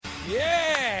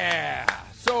Yeah.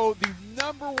 So the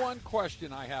number one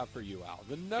question I have for you, Al,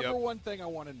 the number one thing I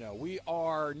want to know, we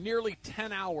are nearly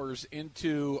 10 hours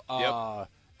into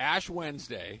Ash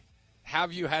Wednesday.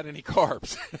 Have you had any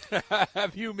carbs?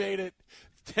 Have you made it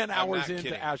 10 hours into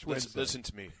kidding. Ash Wednesday? Listen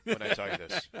to me when I tell you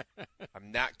this.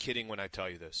 I'm not kidding when I tell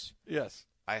you this. Yes.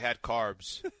 I had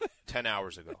carbs 10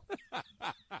 hours ago.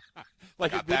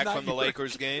 Like got back from the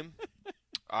Lakers game.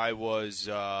 I was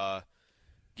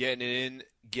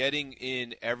getting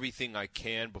in everything I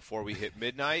can before we hit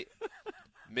midnight.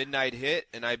 Midnight hit,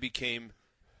 and I became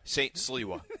Saint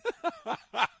Sliwa.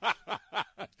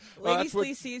 Lady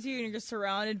Slee sees you, and you're just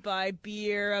surrounded by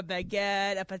beer, a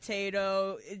baguette, a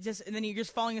potato, and then you're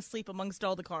just falling asleep amongst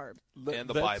all the carbs. And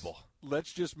the Bible.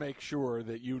 Let's just make sure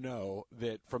that you know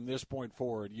that from this point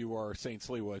forward, you are Saint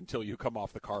Sliwa until you come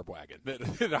off the carb wagon.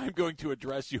 That I'm going to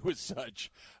address you as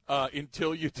such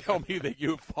until you tell me that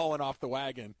you've fallen off the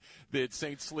wagon. That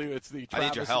Saint Sliwa, it's the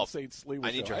Travis and Saint Sliwa.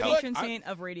 I need your show. help. Patron saint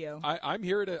of radio. I'm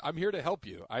here to help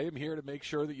you. I am here to make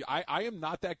sure that I am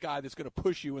not that guy that's going to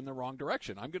push you in the wrong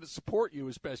direction. I'm going to support you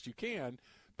as best you can.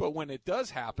 But when it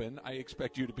does happen, I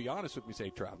expect you to be honest with me.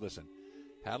 Say, Trav, listen.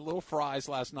 Had a little fries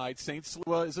last night. Saint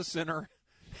Sliwa is a sinner,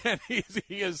 and he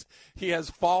has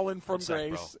fallen from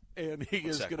grace, and he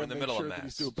is going to make sure that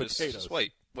he's doing potatoes. Just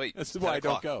wait. That's why I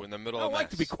don't go. We're in the middle I don't of like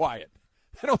to be quiet.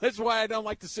 That's why I don't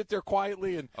like to sit there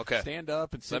quietly and stand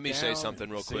up and sit down. Let me say something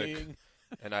real quick,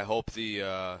 and I hope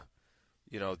the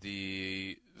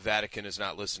Vatican is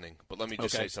not listening. But let me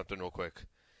just say something real quick.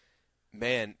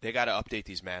 Man, they got to update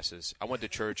these masses. I went to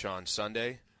church on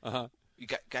Sunday. You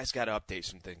guys got to update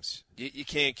some things. You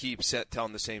can't keep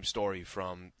telling the same story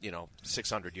from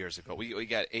 600 years ago. We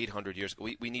got 800 years ago.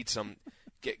 We need some.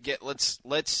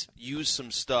 Let's use some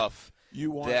stuff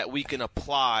that we can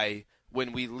apply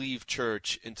when we leave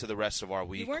church into the rest of our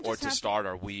week or to start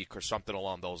our week or something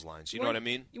along those lines. You know what I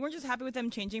mean? You weren't just happy with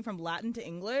them changing from Latin to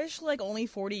English like only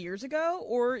 40 years ago?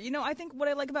 Or, I think what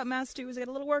I like about Mass, too, is I get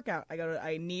a little workout.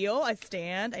 I kneel, I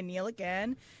stand, I kneel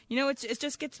again. It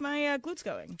just gets my glutes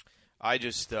going. I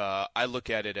just I look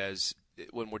at it as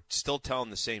when we're still telling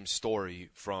the same story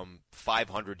from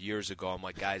 500 years ago, I'm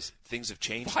like, guys, things have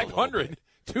changed 500?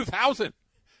 2,000?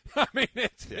 I mean,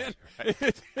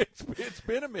 it's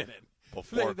been a minute.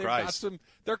 Before Christ.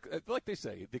 They're like they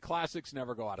say, the classics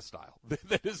never go out of style.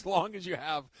 That as long as you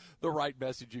have the right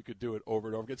message, you could do it over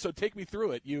and over again. So take me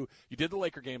through it. You did the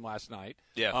Laker game last night.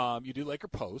 Yeah. You do Laker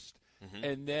Post. Mm-hmm.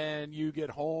 And then you get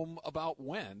home about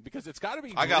when? Because it's got to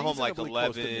be. I got home like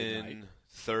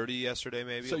 11:30 yesterday,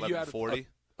 maybe. So 11:40. You had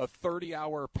a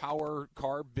 30-hour power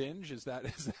carb binge. Is that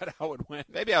how it went?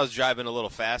 Maybe I was driving a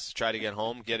little fast to try to get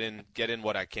home, get in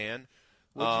what I can.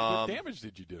 What damage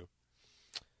did you do?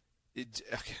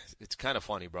 It's kind of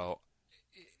funny, bro.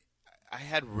 I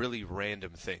had really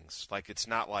random things. Like it's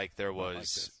not like there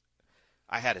was.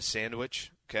 I had a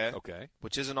sandwich. Okay.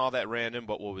 Which isn't all that random,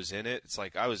 but what was in it, it's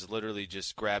like I was literally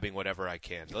just grabbing whatever I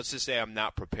can. Let's just say I'm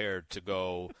not prepared to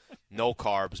go no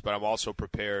carbs, but I'm also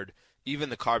prepared. Even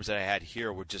the carbs that I had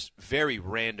here were just very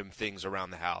random things around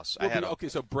the house.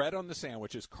 So bread on the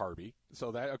sandwich is carby.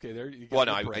 So that there you go. Well,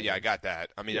 no, I got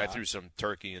that. I mean, I threw some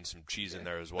turkey and some cheese in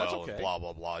there as well, and blah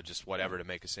blah blah, just whatever to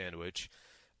make a sandwich.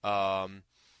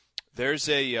 There's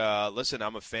listen,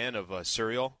 I'm a fan of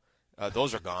cereal.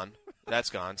 Those are gone.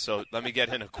 That's gone. So let me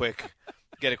get a quick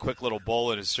little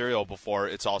bowl of a cereal before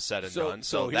it's all said and done.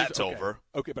 So that's over.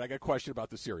 Okay, but I got a question about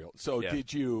the cereal. So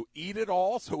did you eat it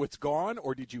all so it's gone,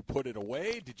 or did you put it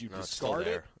away? Did you discard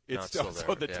it? It's still there.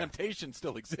 So the temptation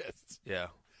still exists. Yeah.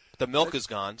 The milk is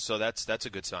gone, so that's a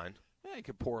good sign. Yeah, you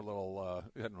could pour a little,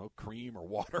 cream or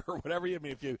water or whatever. I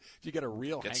mean, if you get a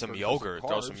real get some yogurt,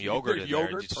 throw some yogurt in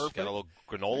there. You just got a little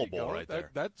granola bowl right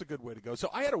there. That's a good way to go. So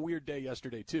I had a weird day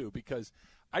yesterday too because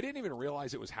I didn't even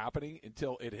realize it was happening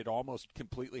until it had almost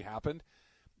completely happened.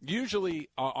 Usually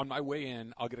on my way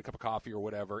in, I'll get a cup of coffee or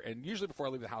whatever, and usually before I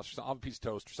leave the house, I'll have a piece of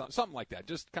toast or something like that,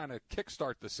 just kind of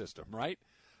kickstart the system, right?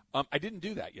 I didn't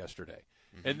do that yesterday,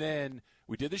 and then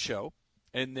we did the show.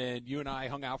 And then you and I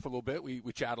hung out for a little bit. We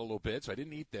chatted a little bit, so I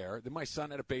didn't eat there. Then my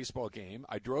son had a baseball game.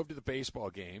 I drove to the baseball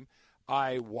game.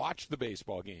 I watched the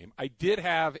baseball game. I did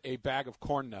have a bag of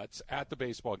corn nuts at the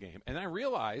baseball game. And I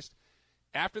realized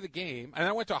after the game, and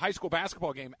I went to a high school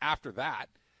basketball game after that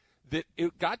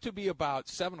it got to be about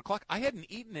 7 o'clock. I hadn't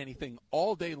eaten anything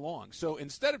all day long. So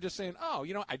instead of just saying, I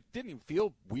didn't even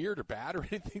feel weird or bad or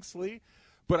anything, Slee,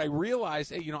 but I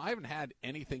realized, hey, I haven't had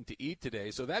anything to eat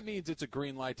today, so that means it's a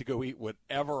green light to go eat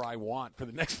whatever I want for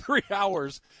the next 3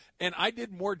 hours. And I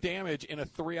did more damage in a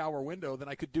 3-hour window than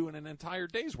I could do in an entire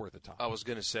day's worth of time. I was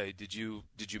going to say, did you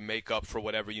make up for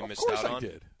whatever you missed out on? Of course I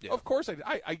did. Yeah. Of course I did.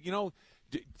 I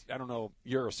I don't know,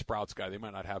 you're a Sprouts guy. They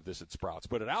might not have this at Sprouts,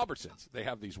 but at Albertsons, they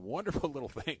have these wonderful little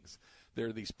things.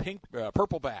 They're these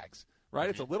purple bags, right?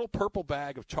 It's a little purple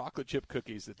bag of chocolate chip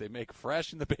cookies that they make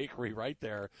fresh in the bakery right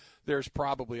there. There's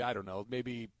probably, I don't know,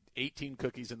 maybe 18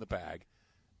 cookies in the bag.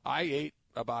 I ate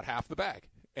about half the bag.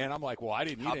 And I'm like, well, I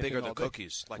didn't eat anything. How big are the all day.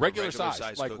 Cookies? Like regular size,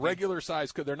 like cookie? Regular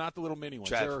size. They're not the little mini ones.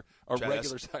 They're a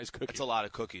regular size cookie. That's a lot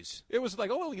of cookies. It was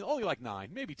like only like 9,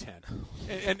 maybe 10,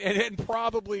 and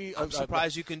probably. I'm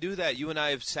surprised you can do that. You and I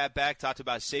have sat back, talked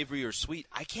about savory or sweet.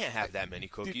 I can't have that many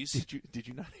cookies. Did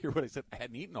you not hear what I said? I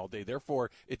hadn't eaten all day,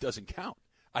 therefore it doesn't count.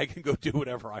 I can go do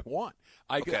whatever I want.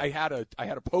 I had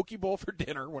a poke bowl for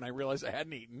dinner when I realized I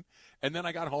hadn't eaten, and then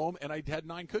I got home and I had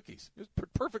 9 cookies. It was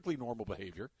perfectly normal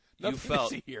behavior. Nothing to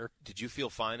see here. Did you feel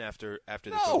fine after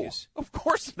the No, cookies? of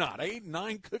course not. I ate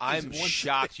 9 cookies. I'm in one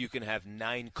shocked day. you can have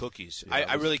 9 cookies. Yeah,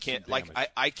 I really can't. some Like damage.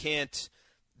 I can't.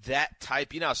 That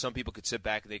type. You know how some people could sit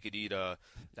back and they could eat a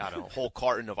whole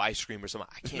carton of ice cream or something.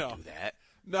 I can't do that.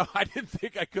 No, I didn't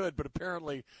think I could, but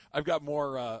apparently I've got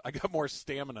more. I got more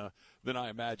stamina than I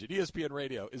imagined. ESPN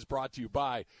Radio is brought to you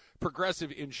by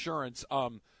Progressive Insurance.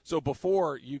 So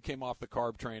before you came off the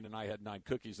carb train and I had 9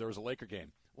 cookies, there was a Laker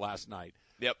game last night.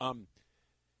 Yep. It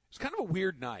was kind of a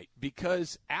weird night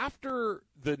because after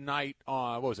the night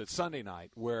on, Sunday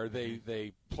night, where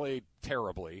they played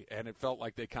terribly and it felt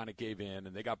like they kind of gave in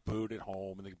and they got booed at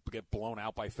home and they get blown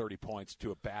out by 30 points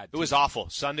to a bad team. It was awful.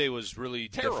 Sunday was really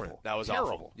terrible. different. That was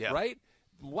terrible, awful. Yeah. Right?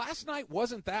 Last night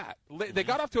wasn't that. They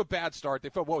got off to a bad start. They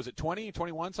felt, 20,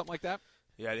 21, something like that?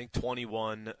 Yeah, I think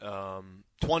 21,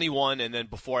 and then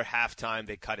before halftime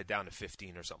they cut it down to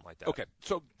 15 or something like that. Okay,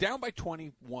 so down by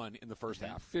 21 in the first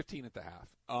half, 15 at the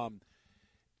half.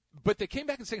 But they came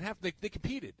back in the second half. They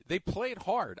competed. They played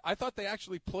hard. I thought they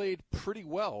actually played pretty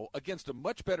well against a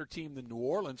much better team than New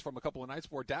Orleans from a couple of nights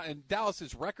before. And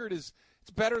Dallas's record it's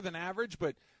better than average,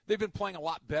 but they've been playing a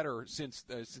lot better since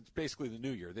basically the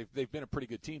new year. They've been a pretty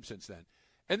good team since then,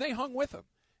 and they hung with them.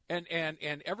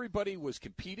 And everybody was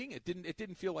competing. It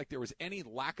didn't feel like there was any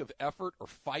lack of effort or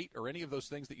fight or any of those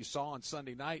things that you saw on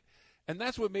Sunday night. And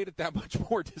that's what made it that much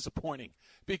more disappointing,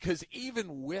 because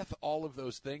even with all of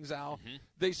those things, Al,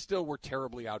 they still were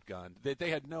terribly outgunned. They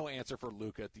had no answer for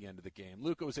Luka at the end of the game.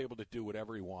 Luka was able to do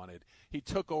whatever he wanted. He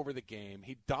took over the game.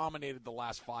 He dominated the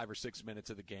last 5 or 6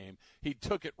 minutes of the game. He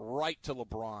took it right to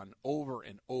LeBron over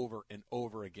and over and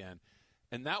over again.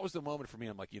 And that was the moment for me.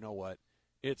 I'm like, you know what?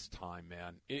 It's time,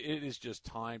 man. It is just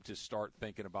time to start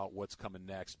thinking about what's coming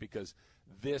next, because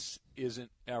this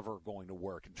isn't ever going to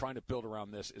work. And trying to build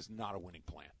around this is not a winning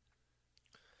plan.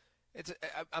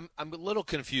 I'm a little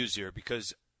confused here,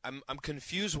 because I'm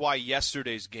confused why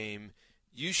yesterday's game,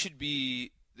 you should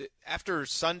be – after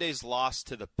Sunday's loss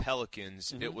to the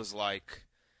Pelicans, it was like,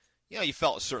 you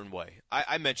felt a certain way.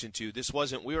 I mentioned, too,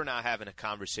 we were not having a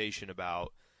conversation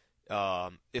about –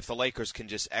 if the Lakers can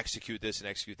just execute this and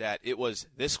execute that. It was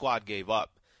this squad gave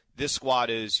up. This squad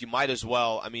you might as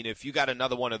well. I mean, if you got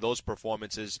another one of those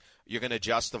performances, you're going to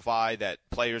justify that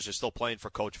players are still playing for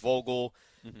Coach Vogel.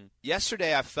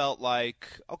 Yesterday I felt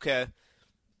like, okay,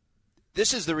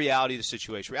 this is the reality of the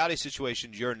situation. Reality of the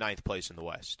situation is you're in 9th place in the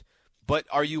West. But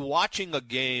are you watching a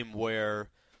game where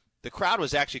the crowd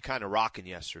was actually kind of rocking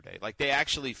yesterday? Like, they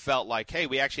actually felt like, hey,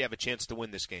 we actually have a chance to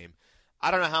win this game. I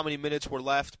don't know how many minutes were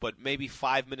left, but maybe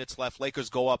 5 minutes left.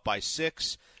 Lakers go up by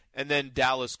 6, and then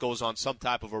Dallas goes on some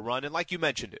type of a run. And like you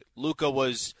mentioned it, Luka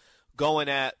was going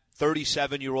at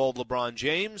 37-year-old LeBron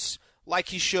James like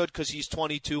he should, because he's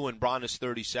 22 and Bron is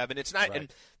 37. It's not,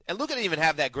 right. and Luka didn't even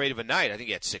have that great of a night. I think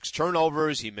he had 6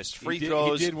 turnovers. He missed free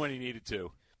throws. He did when he needed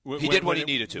to. He did when he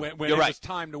needed to. When You're it right. was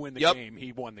time to win the game,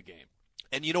 he won the game.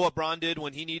 And you know what Bron did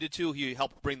when he needed to? He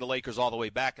helped bring the Lakers all the way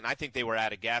back, and I think they were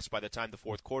out of gas by the time the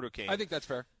fourth quarter came. I think that's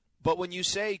fair. But when you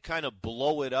say kind of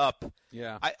blow it up,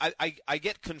 yeah, I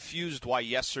get confused why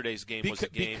yesterday's game was a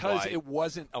game. Because it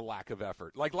wasn't a lack of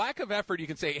effort. Like, lack of effort, you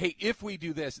can say, hey, if we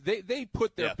do this. They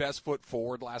put their best foot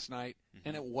forward last night,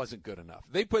 and it wasn't good enough.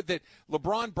 They put that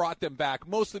LeBron brought them back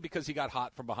mostly because he got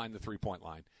hot from behind the three-point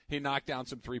line. He knocked down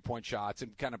some three-point shots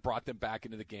and kind of brought them back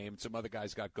into the game. Some other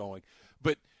guys got going.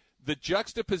 But the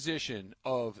juxtaposition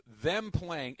of them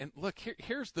playing, and look,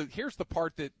 here's the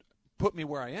part that put me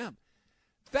where I am.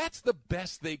 That's the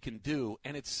best they can do,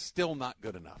 and it's still not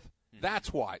good enough.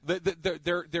 That's why.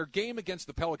 Their game against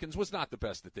the Pelicans was not the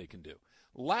best that they can do.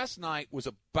 Last night was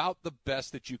about the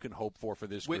best that you can hope for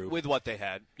this group. With what they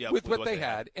had. Yep, with what they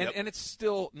had. And it's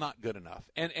still not good enough.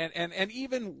 And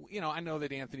even, I know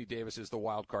that Anthony Davis is the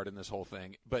wild card in this whole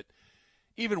thing, but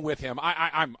even with him,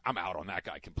 I'm out on that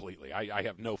guy completely. I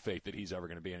have no faith that he's ever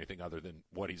going to be anything other than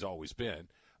what he's always been.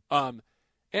 And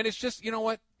it's just, you know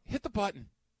what? Hit the button.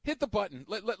 Hit the button.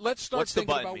 Let's start What's thinking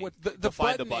the button about what mean?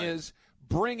 the button is.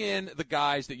 Bring in the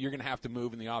guys that you're going to have to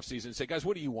move in the offseason and say, guys,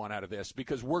 what do you want out of this?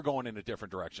 Because we're going in a different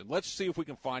direction. Let's see if we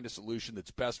can find a solution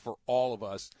that's best for all of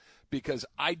us, because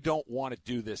I don't want to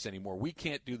do this anymore. We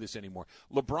can't do this anymore.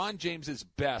 LeBron James's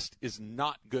best is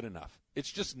not good enough.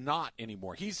 It's just not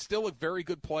anymore. He's still a very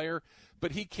good player,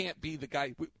 but he can't be the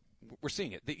guy. We're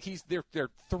seeing it. They're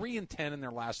 3-10 in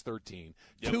their last 13,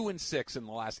 2-6 in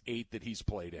the last 8 that he's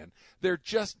played in. They're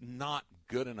just not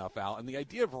good enough, Al. And the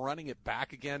idea of running it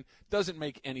back again doesn't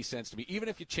make any sense to me. Even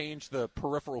if you change the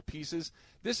peripheral pieces,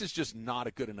 this is just not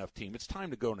a good enough team. It's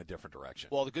time to go in a different direction.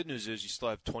 Well, the good news is you still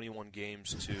have 21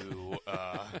 games to,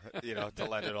 to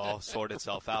let it all sort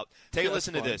itself out. Take a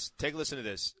listen to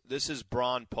this. This is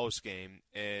Bron postgame,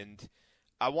 and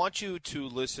I want you to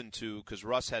listen to, because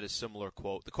Russ had a similar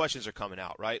quote. The questions are coming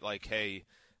out, right? Like, hey,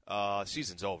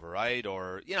 season's over, right?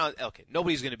 Or, okay,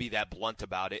 nobody's going to be that blunt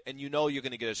about it. And you're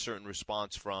going to get a certain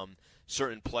response from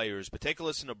certain players. But take a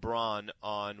listen to Bron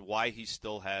on why he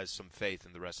still has some faith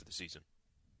in the rest of the season.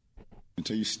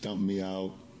 Until you stump me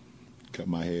out, cut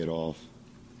my head off,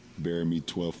 bury me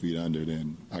 12 feet under,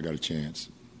 then I got a chance.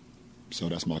 So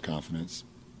that's my confidence.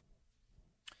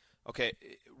 Okay,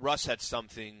 Russ had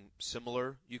something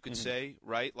similar, you could say,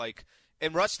 right?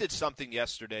 And Russ did something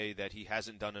yesterday that he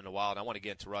hasn't done in a while, and I want to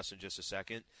get into Russ in just a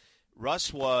second.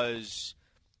 Russ was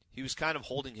kind of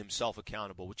holding himself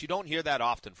accountable, which you don't hear that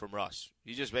often from Russ.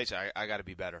 He just basically, I got to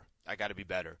be better. I got to be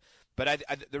better. But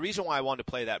the reason why I wanted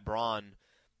to play that Bron,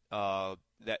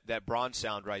 that Bron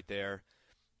sound right there,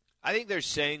 I think they're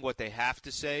saying what they have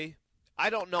to say.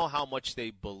 I don't know how much they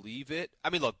believe it.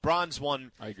 I mean, look, Bron's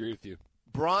one. I agree with you.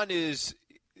 Bron is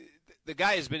 – the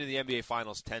guy has been in the NBA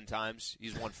Finals 10 times.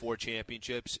 He's won 4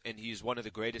 championships, and he's one of the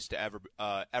greatest to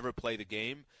ever play the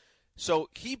game. So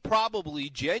he probably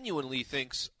genuinely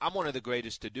thinks I'm one of the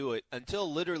greatest to do it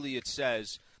until literally it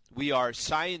says we are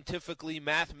scientifically,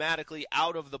 mathematically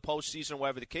out of the postseason,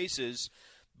 whatever the case is.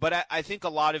 But I think a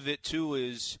lot of it, too,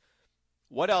 is –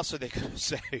 what else are they going to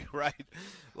say, right?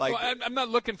 Well, I'm not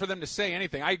looking for them to say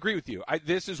anything. I agree with you.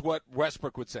 This is what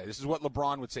Westbrook would say. This is what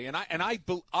LeBron would say. And I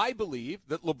believe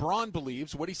that LeBron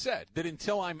believes what he said, that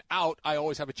until I'm out, I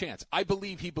always have a chance. I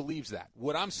believe he believes that.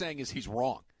 What I'm saying is he's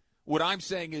wrong. What I'm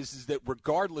saying is that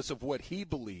regardless of what he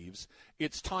believes,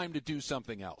 it's time to do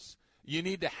something else. You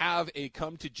need to have a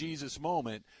come-to-Jesus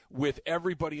moment with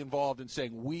everybody involved in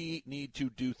saying we need to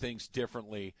do things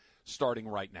differently starting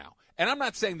right now. And I'm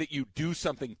not saying that you do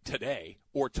something today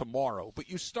or tomorrow, but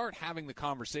you start having the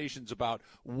conversations about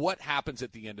what happens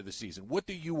at the end of the season. What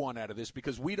do you want out of this?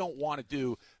 Because we don't want to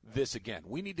do this again.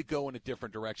 We need to go in a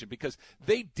different direction because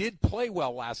they did play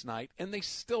well last night, and they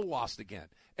still lost again.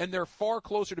 And they're far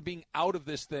closer to being out of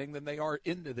this thing than they are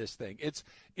into this thing.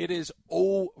 It is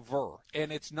over.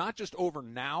 And it's not just over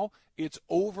now. It's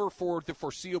over for the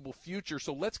foreseeable future.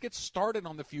 So let's get started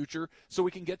on the future so we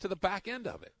can get to the back end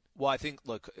of it. Well, I think,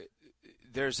 look,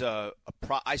 there's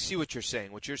I see what you're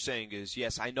saying. What you're saying is,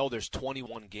 yes, I know there's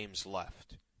 21 games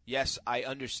left. Yes, I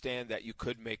understand that you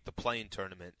could make the play-in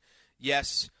tournament.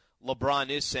 Yes, LeBron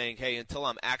is saying, hey, until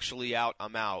I'm actually out,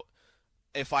 I'm out.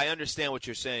 If I understand what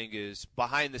you're saying is,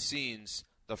 behind the scenes,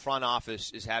 the front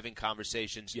office is having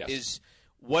conversations. Yes. Is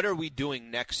what are we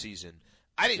doing next season?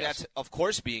 I think that's, of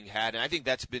course, being had, and I think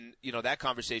that's been, that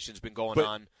conversation's been going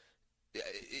on.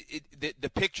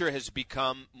 The picture has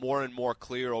become more and more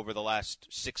clear over the last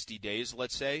 60 days,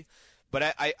 let's say.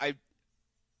 But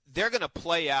they're going to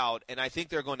play out, and I think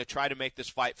they're going to try to make this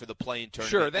fight for the play-in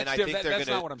tournament. Sure, that's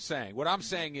not what I'm saying. What I'm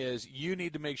saying is you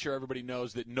need to make sure everybody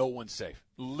knows that no one's safe.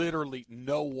 Literally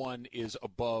no one is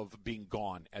above being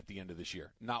gone at the end of this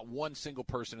year. Not one single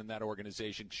person in that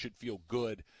organization should feel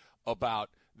good about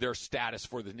their status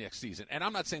for the next season. And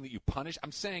I'm not saying that you punish.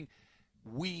 I'm saying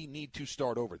we need to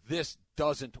start over. This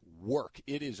doesn't work.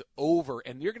 It is over,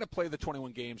 and you're going to play the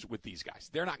 21 games with these guys.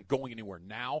 They're not going anywhere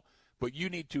now, but you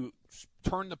need to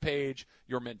turn the page,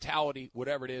 your mentality,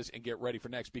 whatever it is, and get ready for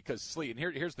next. Because, Slee, and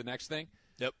here's the next thing.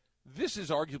 Yep. This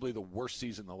is arguably the worst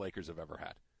season the Lakers have ever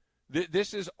had.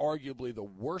 This is arguably the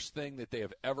worst thing that they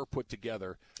have ever put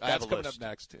together. That's coming up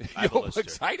next.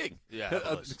 Exciting.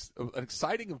 Yeah, an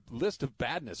exciting list of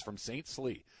badness from St.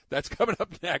 Slee. That's coming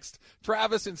up next.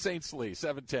 Travis and St. Slee,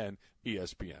 710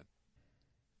 ESPN.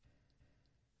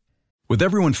 With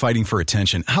everyone fighting for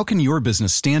attention, how can your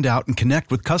business stand out and connect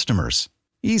with customers?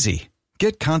 Easy.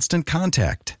 Get Constant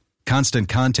Contact. Constant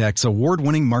Contact's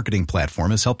award-winning marketing platform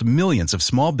has helped millions of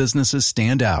small businesses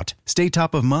stand out, stay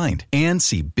top of mind, and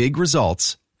see big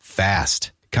results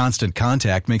fast. Constant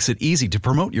Contact makes it easy to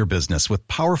promote your business with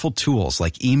powerful tools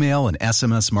like email and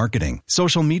SMS marketing,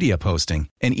 social media posting,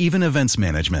 and even events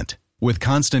management. With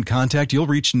Constant Contact, you'll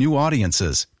reach new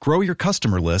audiences, grow your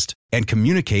customer list, and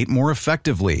communicate more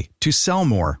effectively to sell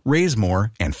more, raise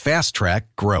more, and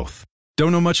fast-track growth.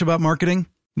 Don't know much about marketing?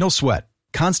 No sweat.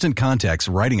 Constant Contact's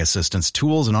writing assistance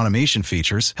tools and automation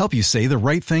features help you say the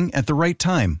right thing at the right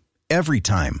time, every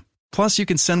time. Plus, you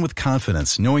can send with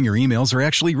confidence, knowing your emails are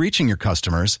actually reaching your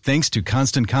customers thanks to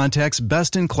Constant Contact's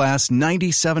best-in-class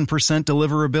 97%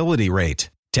 deliverability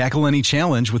rate. Tackle any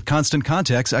challenge with Constant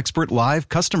Contact's expert live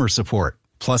customer support.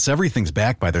 Plus, everything's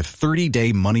backed by their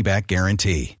 30-day money-back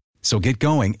guarantee. So get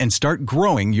going and start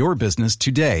growing your business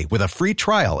today with a free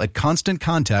trial at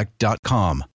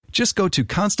ConstantContact.com. Just go to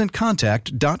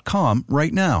ConstantContact.com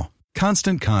right now.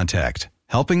 Constant Contact,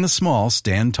 helping the small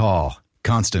stand tall.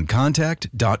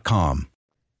 ConstantContact.com.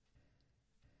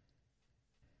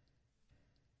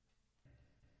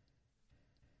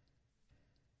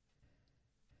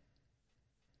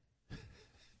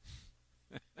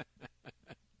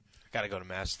 Got to go to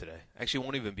Mass today. Actually, it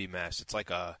won't even be Mass. It's like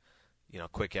a,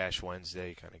 quick Ash Wednesday.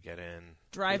 You kind of get in.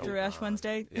 Drive-through Ash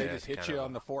Wednesday? They just hit you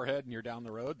on the forehead and you're down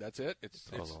the road. That's it? It's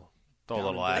a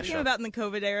little ash. That came about in the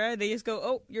COVID era. They just go,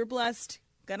 oh, you're blessed.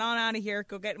 Get on out of here.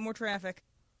 Go get more traffic.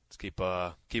 Let's keep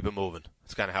it moving.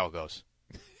 That's kind of how it goes.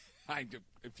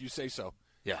 If you say so.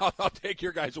 Yeah. I'll take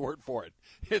your guys' word for it.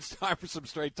 It's time for some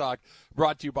Straight Talk,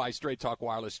 brought to you by Straight Talk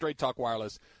Wireless. Straight Talk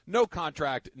Wireless, no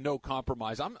contract, no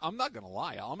compromise. I'm not going to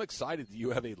lie. I'm excited that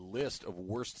you have a list of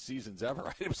worst seasons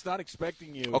ever. I was not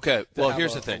expecting you to have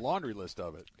here's the thing. A laundry list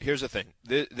of it. Here's the thing.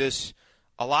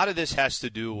 A lot of this has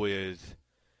to do with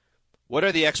what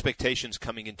are the expectations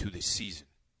coming into this season,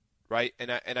 right?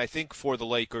 And I think for the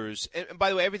Lakers, and by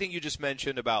the way, everything you just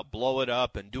mentioned about blow it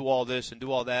up and do all this and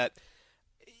do all that,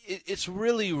 it's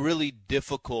really, really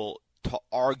difficult to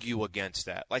argue against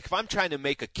that. Like, if I'm trying to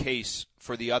make a case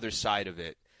for the other side of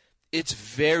it, it's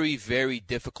very, very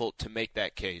difficult to make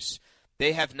that case.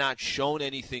 They have not shown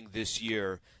anything this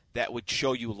year that would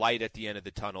show you light at the end of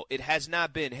the tunnel. It has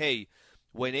not been, hey,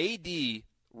 when AD,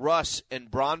 Russ,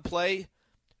 and Bron play,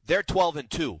 they're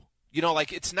 12-2.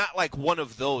 It's not like one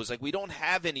of those. Like, we don't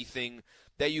have anything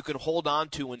that you can hold on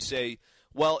to and say,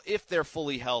 well, if they're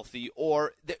fully healthy,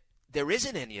 or there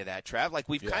isn't any of that, Trav. Like,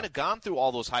 we've kind of gone through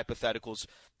all those hypotheticals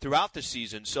throughout the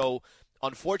season. So,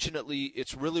 unfortunately,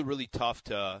 it's really, really tough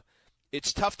to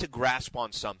grasp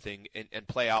on something and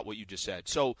play out what you just said.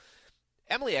 So,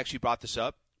 Emily actually brought this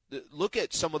up. Look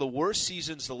at some of the worst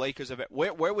seasons the Lakers have.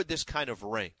 Where would this kind of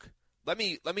rank? Let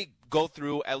me go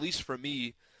through, at least for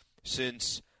me,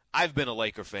 since I've been a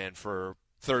Laker fan for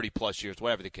 30-plus years,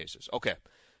 whatever the case is. Okay,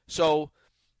 so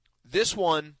this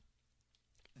one,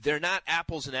 they're not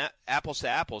apples to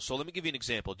apples. So let me give you an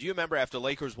example. Do you remember after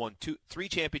Lakers won 3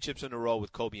 championships in a row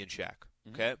with Kobe and Shaq?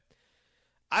 Okay,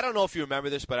 I don't know if you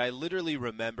remember this, but I literally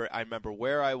remember. I remember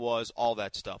where I was, all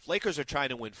that stuff. Lakers are trying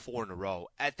to win 4 in a row.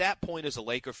 At that point, as a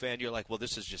Laker fan, you're like, well,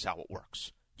 this is just how it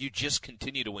works. You just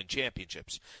continue to win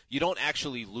championships. You don't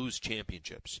actually lose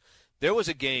championships. There was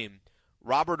a game,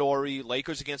 Robert Horry,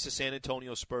 Lakers against the San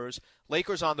Antonio Spurs.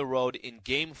 Lakers on the road in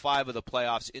Game 5 of the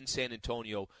playoffs in San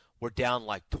Antonio were down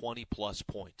like 20-plus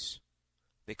points.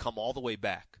 They come all the way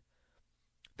back.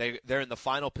 They're in the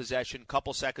final possession,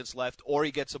 couple seconds left.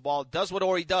 Horry gets the ball, does what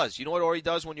Horry does. You know what Horry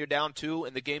does when you're down 2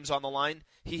 and the game's on the line?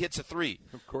 He hits a 3.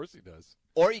 Of course he does.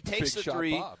 Horry takes Big the shot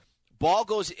 3. Bob. Ball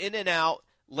goes in and out.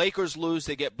 Lakers lose.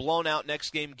 They get blown out next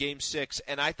game, Game 6.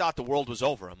 And I thought the world was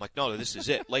over. I'm like, no, this is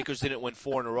it. Lakers didn't win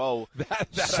 4 in a row.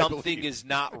 That Something is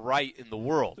not right in the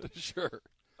world. Sure.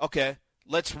 Okay,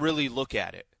 let's really look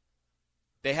at it.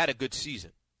 They had a good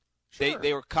season. Sure.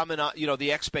 They were coming on,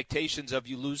 the expectations of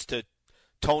you lose to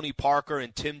Tony Parker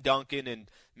and Tim Duncan and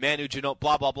Manu Ginobili,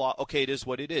 blah, blah, blah. Okay, it is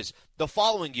what it is. The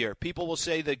following year, people will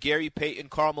say that Gary Payton,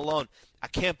 Karl Malone, I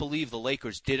can't believe the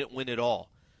Lakers didn't win it all.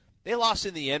 They lost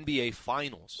in the NBA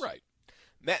Finals. Right.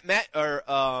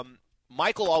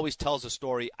 Michael always tells a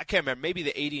story. I can't remember, maybe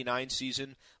the 89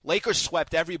 season. Lakers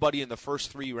swept everybody in the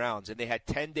first 3 rounds, and they had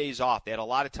 10 days off. They had a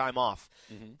lot of time off.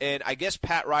 Mm-hmm. And I guess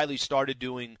Pat Riley started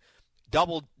doing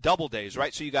double days,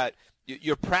 right? So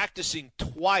you're practicing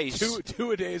twice.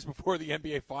 Two days before the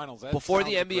NBA Finals. Before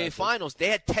the NBA Finals. They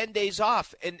had 10 days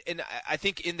off. And I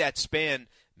think in that span,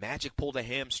 Magic pulled a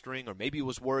hamstring, or maybe it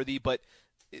was Worthy, but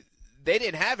they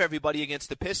didn't have everybody against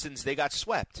the Pistons. They got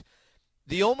swept.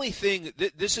 The only thing,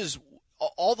 this is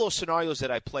all those scenarios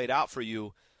that I played out for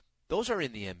you, those are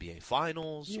in the NBA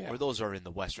Finals, or those are in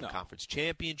the Western Conference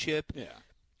Championship. Yeah.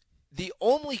 The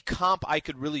only comp I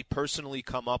could really personally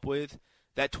come up with,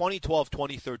 that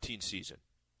 2012-2013 season,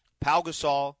 Pau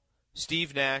Gasol,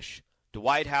 Steve Nash,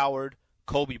 Dwight Howard,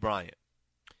 Kobe Bryant.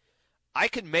 I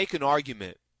can make an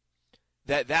argument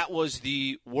that was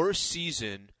the worst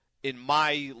season in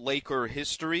my Laker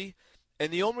history.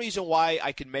 And the only reason why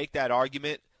I can make that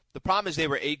argument, the problem is they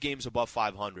were 8 games above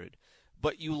 500.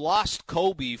 But you lost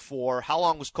Kobe for, how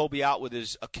long was Kobe out with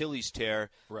his Achilles tear?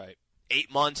 Right.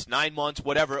 8 months, 9 months,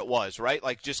 whatever it was, right?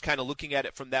 Like just kind of looking at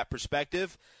it from that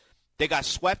perspective. They got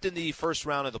swept in the first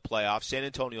round of the playoffs. San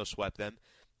Antonio swept them.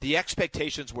 The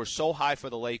expectations were so high for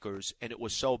the Lakers, and it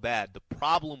was so bad. The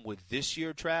problem with this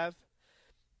year, Trav,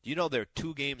 they're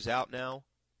 2 games out now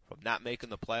from not making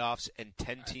the playoffs, and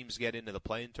 10 teams get into the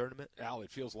play-in tournament? Al,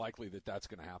 it feels likely that that's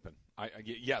going to happen.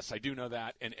 Yes, I do know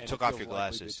that. And you took off your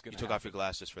glasses. You took off your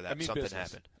glasses for that. Something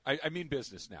business. happened. I mean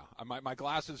business now. My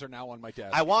glasses are now on my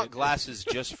desk. I want glasses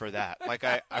just for that. Like,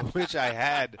 I wish I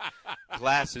had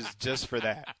glasses just for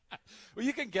that. Well,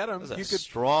 you can get them. That's a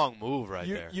strong move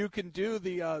there. You can do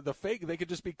the fake. They could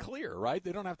just be clear, right?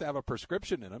 They don't have to have a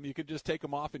prescription in them. You could just take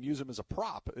them off and use them as a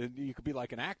prop. And you could be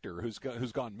like an actor who's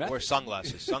gone method. Or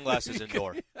sunglasses. Sunglasses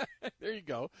indoor. There you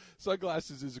go.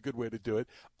 Sunglasses is a good way to do it.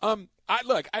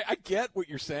 I get what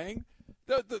you're saying.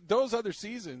 Those other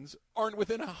seasons aren't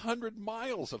within 100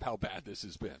 miles of how bad this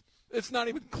has been. It's not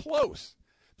even close.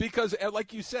 Because,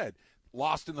 like you said,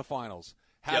 lost in the finals.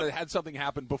 Had something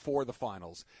happen before the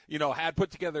finals. Had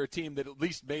put together a team that at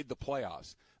least made the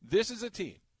playoffs. This is a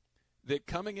team that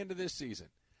coming into this season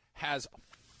has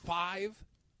 5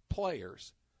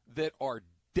 players that are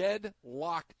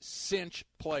deadlock cinch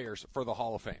players for the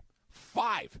Hall of Fame.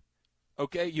 5.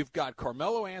 Okay, you've got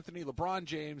Carmelo Anthony, LeBron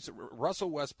James,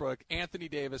 Russell Westbrook, Anthony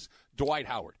Davis, Dwight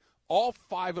Howard. All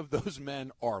 5 of those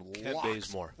men are locks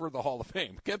for the Hall of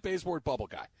Fame. Kent Bazemore, bubble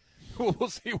guy. We'll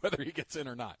see whether he gets in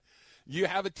or not. You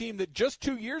have a team that just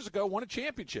 2 years ago won a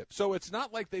championship. So it's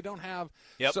not like they don't have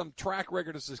some track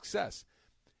record of success.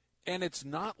 And it's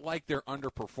not like they're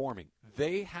underperforming.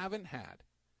 They haven't had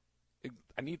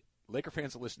 – I need Laker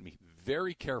fans to listen to me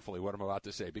very carefully what I'm about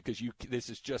to say because this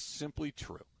is just simply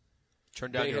true.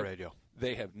 Turn down your radio.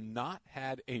 They have not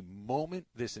had a moment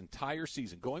this entire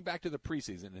season. Going back to the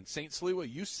preseason, and St.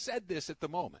 Sliwa, you said this at the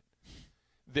moment,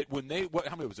 that when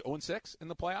how many was it, 0-6 in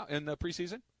the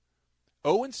preseason?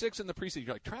 0-6 in the preseason.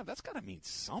 You're like, Trav, that's got to mean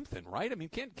something, right? I mean,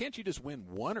 can't you just win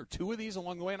 1 or 2 of these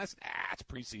along the way? And I said, it's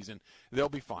preseason. They'll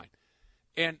be fine.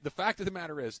 And the fact of the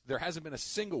matter is there hasn't been a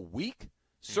single week,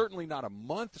 certainly not a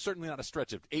month, certainly not a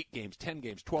stretch of 8 games, 10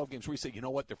 games, 12 games where you say, you know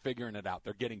what, they're figuring it out.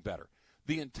 They're getting better.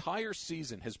 The entire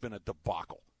season has been a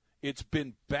debacle. It's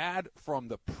been bad from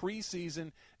the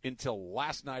preseason until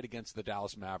last night against the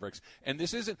Dallas Mavericks. And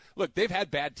this isn't – look, they've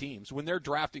had bad teams. When they're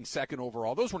drafting second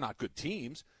overall, those were not good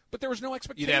teams. But there was no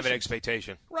expectation. You didn't have an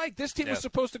expectation. Right. This team was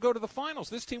supposed to go to the finals.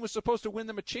 This team was supposed to win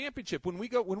them a championship. When we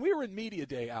were in media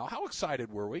day, Al, how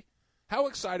excited were we? How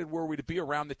excited were we to be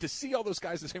around it, to see all those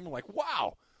guys the same? We're like,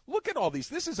 wow, look at all these.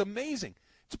 This is amazing.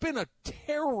 It's been a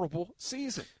terrible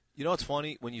season. You know what's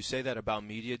funny? When you say that about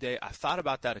media day, I thought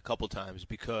about that a couple times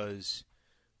because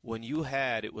when you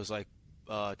had, it was like,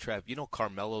 Trev,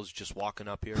 Carmelo's just walking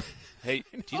up here. Hey,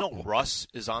 do you know Russ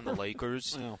is on the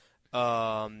Lakers?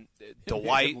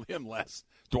 Dwight. Him less.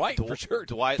 Dwight, for sure.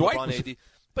 Dwight LeBron, AD.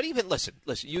 But even, listen,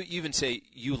 you even say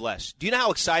you less. Do you know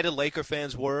how excited Laker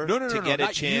fans were to get a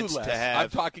chance to have? I'm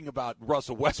talking about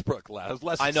Russell Westbrook less. I was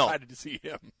less excited to see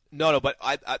him. No, but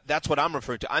I that's what I'm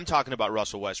referring to. I'm talking about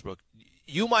Russell Westbrook.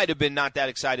 You might have been not that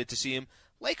excited to see him.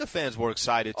 Laker fans were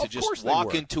excited to just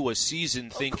walk into a season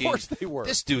thinking,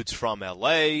 this dude's from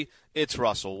L.A., it's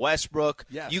Russell Westbrook.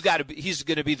 Yes. He's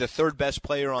going to be the third best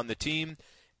player on the team.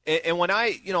 And when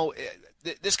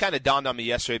this kind of dawned on me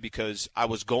yesterday because I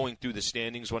was going through the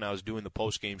standings when I was doing the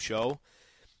post-game show.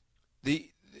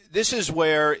 This is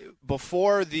where,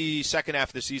 before the second half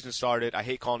of the season started, I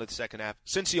hate calling it the second half,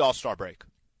 since the All-Star break,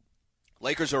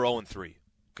 Lakers are 0-3,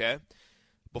 okay?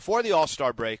 Before the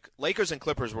All-Star break, Lakers and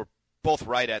Clippers were both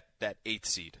right at that 8th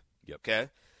seed, okay?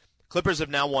 Clippers have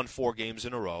now won 4 games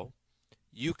in a row.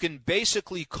 You can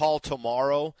basically call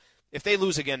tomorrow. If they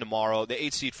lose again tomorrow, the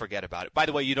 8th seed, forget about it. By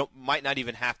the way, you might not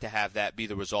even have to have that be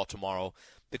the result tomorrow.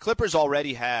 The Clippers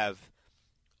already have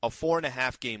a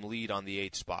 4.5 game lead on the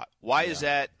 8th spot. Why is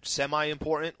that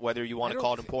semi-important, whether you want to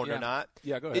call it important or not?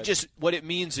 Yeah, go ahead. What it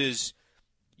means is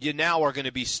you now are going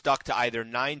to be stuck to either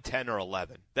 9, 10, or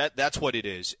 11. That's what it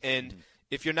is. And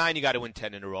if you're 9, you got to win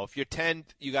 10 in a row. If you're 10,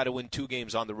 you got to win 2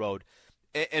 games on the road.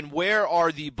 And where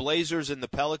are the Blazers and the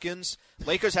Pelicans?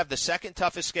 Lakers have the second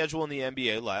toughest schedule in the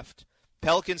NBA left.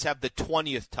 Pelicans have the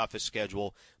 20th toughest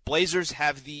schedule. Blazers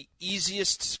have the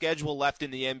easiest schedule left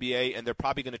in the NBA, and they're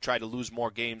probably going to try to lose more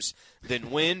games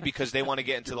than win because they want to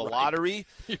get into the lottery.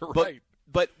 You're right.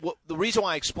 But the reason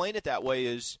why I explain it that way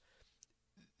is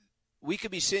we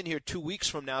could be sitting here 2 weeks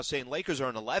from now saying Lakers are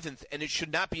in 11th, and it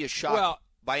should not be a shock. Well,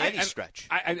 by any stretch.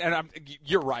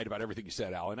 You're right about everything you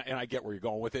said, Al, and I get where you're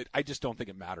going with it. I just don't think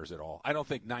it matters at all. I don't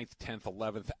think 9th, 10th,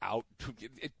 11th out.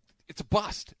 It's a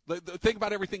bust. Think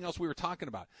about everything else we were talking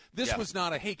about. This was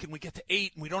not a, hey, can we get to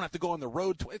 8 and we don't have to go on the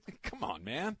road? Come on,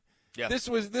 man. Yeah. This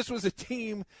was a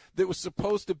team that was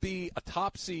supposed to be a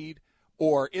top seed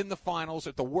or in the finals,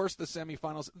 at the worst, the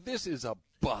semifinals. This is a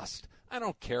bust. I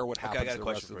don't care what happens the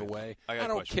rest of the way. I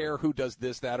don't care who does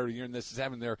this, that, or you're in this is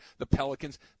having the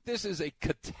Pelicans. This is a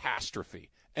catastrophe,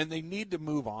 and they need to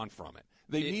move on from it.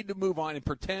 They need to move on and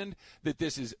pretend that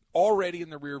this is already in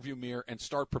the rearview mirror and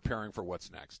start preparing for what's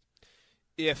next.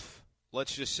 If,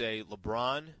 let's just say,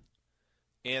 LeBron,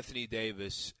 Anthony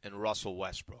Davis, and Russell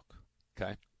Westbrook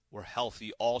were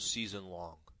healthy all season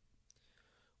long,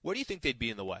 where do you think they'd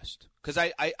be in the West? Because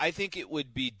I think it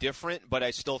would be different, but I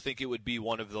still think it would be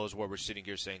one of those where we're sitting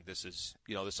here saying this is,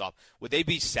 this off. Would they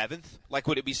be 7th? Like,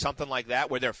 would it be something like that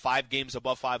where they're 5 games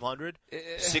above 500,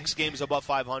 6 games above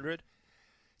 500?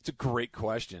 It's a great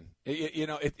question.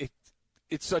 It's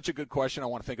such a good question. I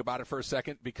want to think about it for a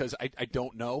second because I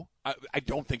don't know. I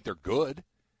don't think they're good.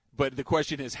 But the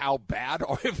question is how bad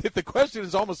are if the question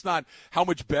is almost not how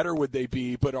much better would they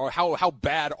be, but how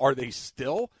bad are they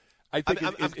still? I think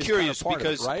I'm curious kind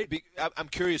of because I'm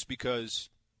curious because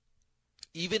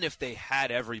even if they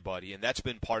had everybody, and that's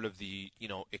been part of the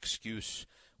excuse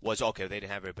was okay they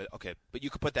didn't have everybody, but you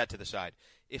could put that to the side.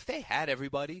 If they had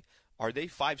everybody, are they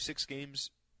 5-6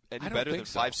 games any better than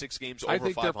 5-6 games over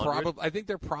 500? I think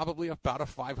they're probably about a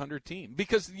 500 team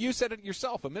because you said it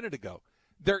yourself a minute ago.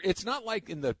 It's not like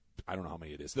in the I don't know how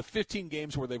many it is the 15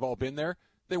 games where they've all been there.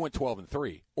 They went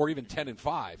 12-3, or even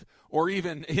 10-5, or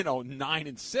even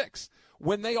 9-6.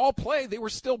 When they all played, they were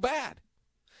still bad.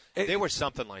 They were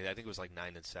something like that. I think it was like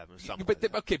 9-7, something. But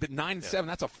like that. Okay, but 9-7,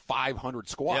 that's a 500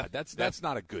 squad. Yeah. That's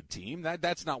not a good team.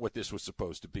 That's not what this was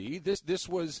supposed to be. This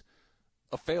was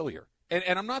a failure.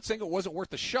 And I'm not saying it wasn't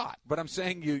worth a shot, but I'm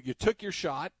saying you took your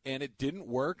shot and it didn't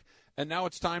work, and now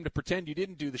it's time to pretend you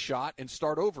didn't do the shot and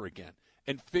start over again.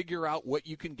 And figure out what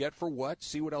you can get for what,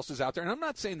 see what else is out there. And I'm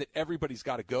not saying that everybody's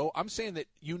got to go. I'm saying that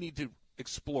you need to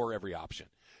explore every option.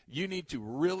 You need to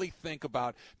really think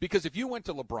about – because if you went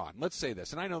to LeBron, let's say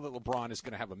this, and I know that LeBron is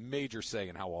going to have a major say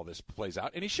in how all this plays out,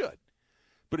 and he should.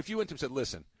 But if you went to him and said,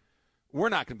 listen, we're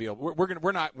not going to be able –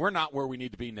 we're not where we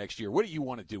need to be next year. What do you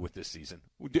want to do with this season?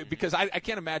 Because I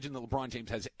can't imagine that LeBron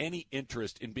James has any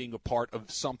interest in being a part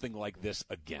of something like this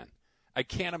again. I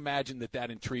can't imagine that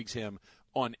intrigues him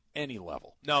on any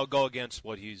level. No, go against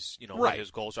what he's, what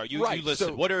his goals are. You listen.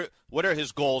 So, what are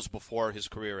his goals before his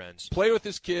career ends? Play with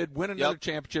his kid, win another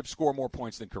championship, score more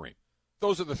points than Kareem.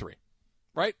 Those are the 3,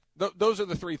 right? Those are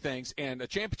the 3 things. And a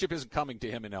championship isn't coming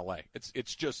to him in L.A.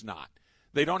 It's just not.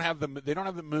 They don't have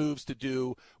the moves to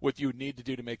do what you would need to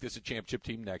do to make this a championship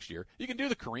team next year. You can do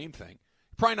the Kareem thing.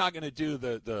 Probably not going to do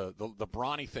the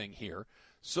Bronny thing here.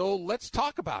 So let's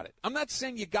talk about it. I'm not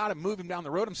saying you got to move him down the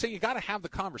road. I'm saying you got to have the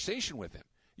conversation with him.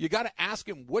 You got to ask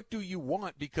him, what do you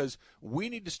want? Because we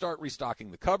need to start restocking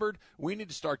the cupboard. We need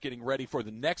to start getting ready for the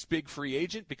next big free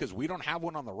agent because we don't have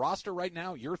one on the roster right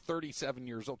now. You're 37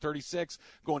 years old, 36,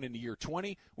 going into year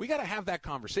 20. We got to have that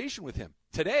conversation with him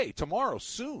today, tomorrow,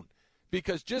 soon.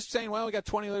 Because just saying, well, we got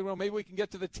 20, well, maybe we can get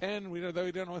to the 10. We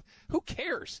don't know. Who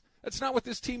cares? That's not what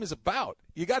this team is about.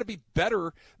 You got to be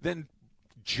better than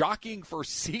jockeying for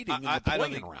seeding in the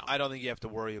playing round. I don't think you have to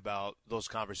worry about those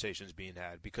conversations being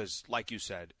had because, like you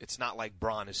said, it's not like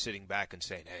Bron is sitting back and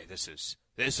saying, hey, this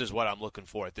is what I'm looking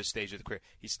for at this stage of the career.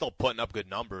 He's still putting up good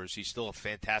numbers. He's still a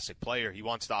fantastic player. He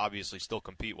wants to obviously still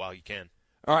compete while he can.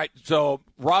 All right, so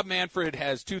Rob Manfred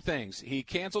has 2 things. He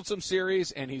canceled some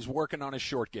series, and he's working on his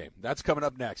short game. That's coming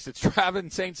up next. It's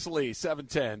Travis St. Celie,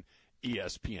 710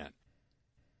 ESPN.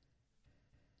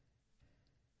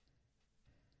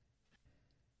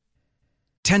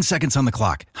 "10 seconds on the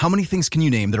clock. How many things can you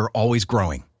name that are always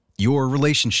growing? Your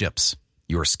relationships,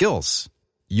 your skills,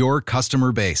 your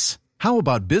customer base. How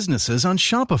about businesses on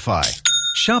Shopify?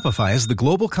 Shopify is the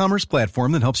global commerce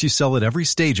platform that helps you sell at every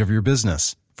stage of your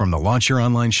business. From the launch your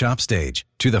online shop stage,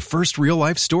 to the first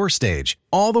real-life store stage,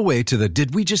 all the way to the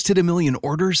did we just hit a million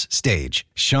orders stage.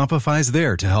 Shopify's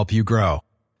there to help you grow.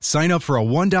 Sign up for a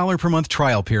 $1 per month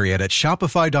trial period at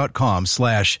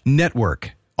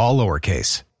shopify.com/network, all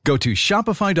lowercase. Go to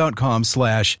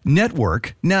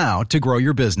shopify.com/network now to grow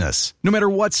your business, no matter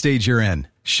what stage you're in.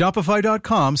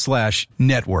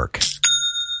 Shopify.com/network.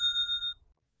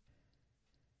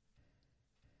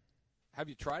 Have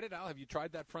you tried it, Al? Have you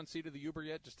tried that front seat of the Uber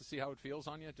yet just to see how it feels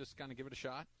on you? Just kind of give it a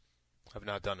shot? I've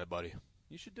not done it, buddy.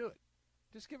 You should do it.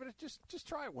 Just give it just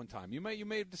try it one time. You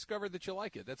may discover that you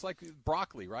like it. That's like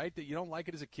broccoli, right? That you don't like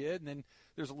it as a kid, and then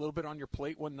there's a little bit on your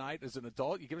plate one night as an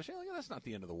adult. You give it a shot. Like, that's not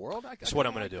the end of the world. That's what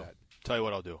I'm going to do. Tell you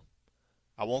what I'll do.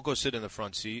 I won't go sit in the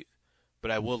front seat,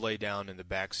 but I will lay down in the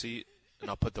back seat, and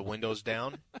I'll put the windows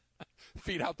down.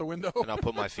 Feet out the window? And I'll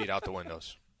put my feet out the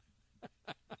windows.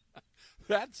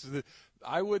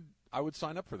 I would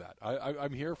sign up for that.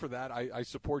 I'm here for that. I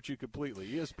support you completely.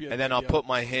 ESPN. And then I'll put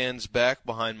my hands back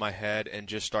behind my head and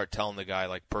just start telling the guy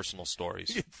like personal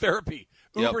stories. Therapy.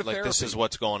 Uber therapy. This is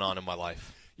what's going on in my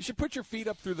life. You should put your feet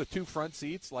up through the 2 front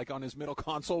seats, like on his middle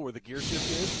console where the gear shift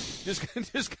is.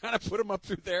 Just kind of put them up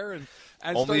through there, and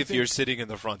only if you're sitting in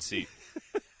the front seat.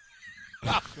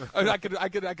 I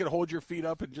could hold your feet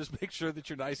up and just make sure that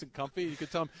you're nice and comfy. You could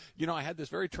tell them, I had this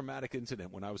very traumatic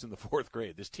incident when I was in the 4th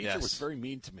grade. This teacher was very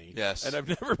mean to me, and I've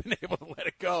never been able to let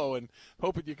it go, and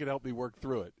hoping you can help me work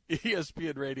through it.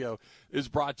 ESPN Radio is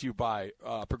brought to you by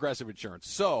Progressive Insurance.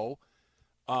 So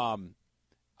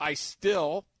I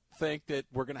still think that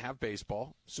we're going to have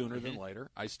baseball sooner than later.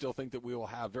 I still think that we will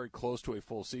have very close to a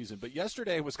full season. But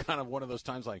yesterday was kind of one of those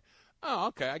times like, oh,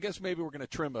 okay, I guess maybe we're going to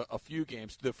trim a few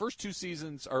games. The first 2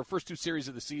 series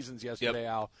of the seasons yesterday,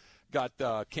 Al, got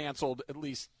canceled, at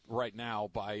least right now,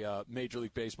 by Major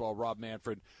League Baseball. Rob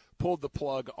Manfred pulled the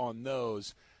plug on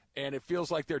those, and it feels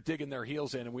like they're digging their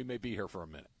heels in, and we may be here for a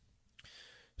minute.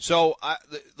 So,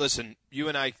 listen, you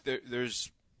and I, there's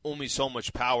only so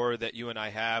much power that you and I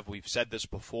have. We've said this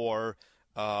before.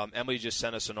 Emily just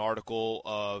sent us an article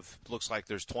of, looks like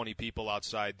there's 20 people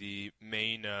outside the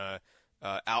main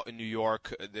out in New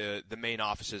York, the main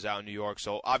offices out in New York.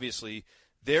 So obviously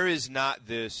there is not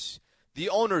this – the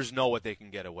owners know what they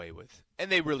can get away with,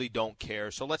 and they really don't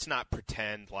care. So let's not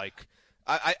pretend like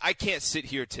I can't sit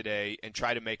here today and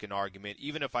try to make an argument,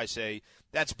 even if I say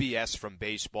that's BS from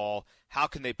baseball. How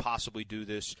can they possibly do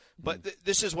this? But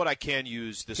this is what I can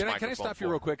use this microphone for. Can I stop you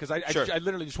real quick? Because I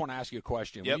literally just want to ask you a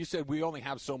question. When you said we only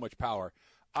have so much power,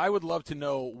 I would love to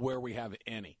know where we have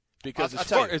any. Because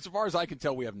as far as I can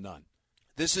tell, we have none.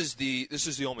 This is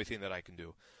the only thing that I can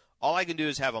do. All I can do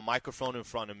is have a microphone in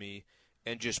front of me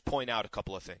and just point out a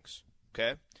couple of things,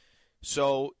 okay?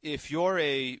 So if you're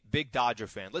a big Dodger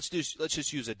fan, let's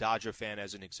just use a Dodger fan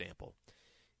as an example.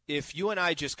 If you and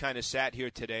I just kind of sat here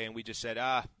today and we just said,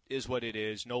 is what it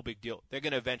is, no big deal, they're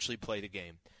going to eventually play the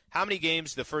game. How many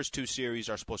games? The first 2 series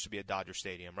are supposed to be at Dodger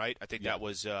Stadium, right? I think that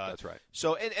was that's right.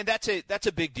 So and that's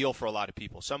a big deal for a lot of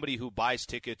people. Somebody who buys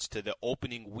tickets to the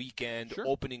opening weekend,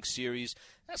 opening series,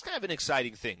 that's kind of an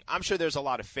exciting thing. I'm sure there's a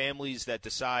lot of families that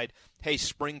decide, hey,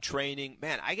 spring training,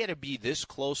 man, I got to be this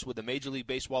close with the Major League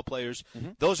Baseball players.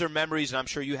 Mm-hmm. Those are memories, and I'm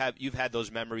sure you've had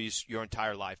those memories your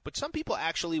entire life. But some people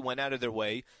actually went out of their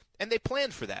way and they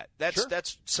planned for that.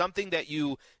 That's something that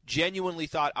you genuinely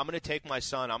thought, I'm going to take my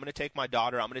son, I'm going to take my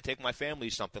daughter, I'm going to take my family,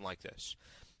 something like this.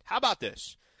 How about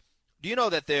this? Do you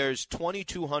know that there's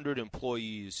 2,200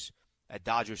 employees at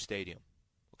Dodger Stadium?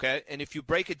 Okay? And if you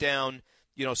break it down,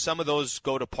 some of those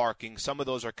go to parking, some of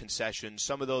those are concessions,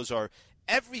 some of those are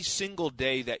every single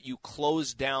day that you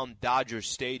close down Dodger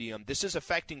Stadium. This is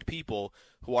affecting people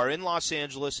who are in Los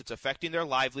Angeles. It's affecting their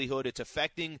livelihood. It's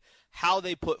affecting how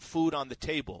they put food on the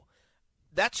table.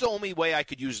 That's the only way I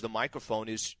could use the microphone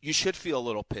is you should feel a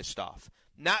little pissed off.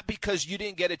 Not because you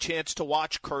didn't get a chance to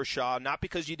watch Kershaw, not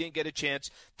because you didn't get a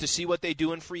chance to see what they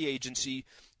do in free agency.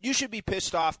 You should be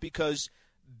pissed off because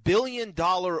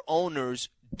billion-dollar owners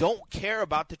don't care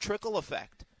about the trickle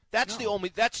effect. That's the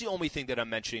only thing that I'm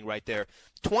mentioning right there.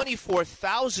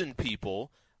 24,000 people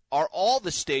are all the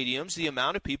stadiums, the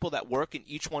amount of people that work in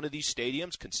each one of these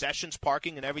stadiums, concessions,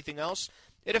 parking, and everything else.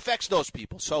 It affects those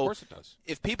people. So of course it does.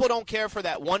 If people don't care for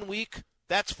that 1 week,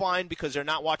 that's fine because they're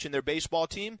not watching their baseball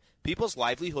team. People's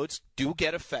livelihoods do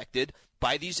get affected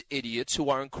by these idiots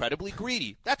who are incredibly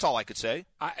greedy. That's all I could say.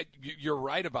 You're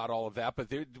right about all of that,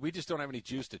 but we just don't have any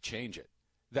juice to change it.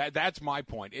 That's my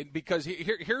point. Because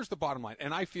here's the bottom line,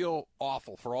 and I feel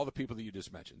awful for all the people that you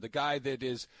just mentioned. The guy that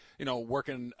is,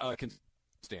 working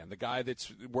stand, the guy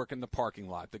that's working the parking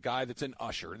lot, the guy that's an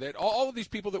usher, that all of these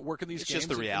people that work in these games. It's just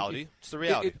the reality. It's the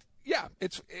reality.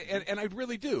 And I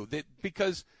really do that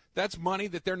because that's money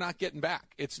that they're not getting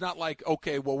back. It's not like,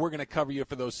 okay, well, we're going to cover you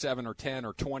for those 7 or 10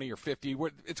 or 20 or 50.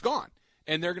 It's gone.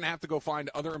 And they're going to have to go find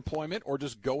other employment or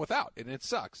just go without. And it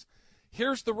sucks.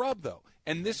 Here's the rub, though.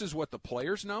 And this is what the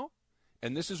players know,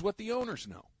 and this is what the owners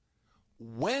know.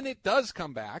 When it does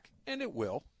come back, and it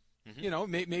will,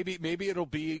 maybe it'll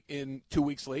be in 2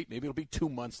 weeks late. Maybe it'll be 2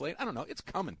 months late. I don't know. It's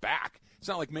coming back. It's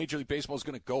not like Major League Baseball is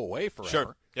going to go away forever.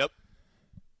 Sure. Yep.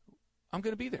 I'm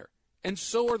going to be there. And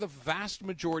so are the vast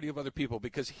majority of other people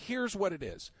because here's what it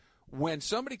is. when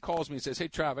somebody calls me and says, hey,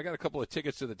 Trav, I got a couple of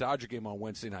tickets to the Dodger game on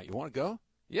Wednesday night. You want to go?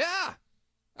 Yeah,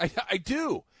 I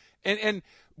do. And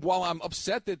while I'm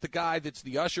upset that the guy that's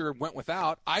the usher went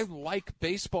without, I like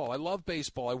baseball. I love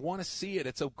baseball. I want to see it.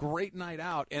 It's a great night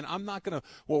out. And I'm not going to,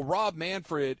 well, Rob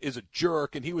Manfred is a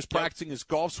jerk, and he was practicing his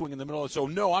golf swing in the middle of it. So,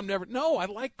 no, I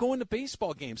like going to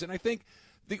baseball games. And I think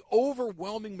the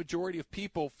overwhelming majority of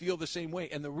people feel the same way.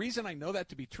 And the reason I know that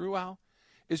to be true, Al,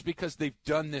 is because they've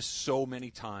done this so many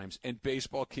times, and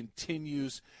baseball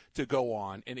continues to go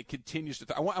on, and it continues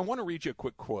to. I want to read you a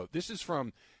quick quote. This is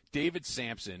from David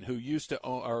Sampson, who used to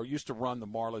run the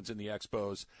Marlins and the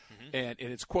Expos, and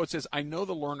its quote says, "I know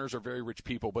the Lerners are very rich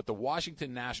people, but the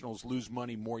Washington Nationals lose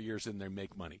money more years than they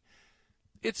make money."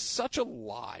 It's such a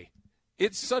lie.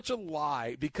 It's such a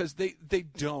lie because they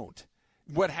don't.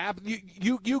 What happened?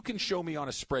 You can show me on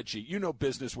a spreadsheet. You know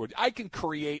business word. I can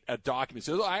create a document.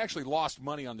 So I actually lost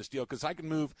money on this deal because I can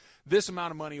move this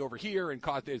amount of money over here and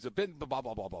cost it's a bit blah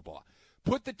blah blah blah blah.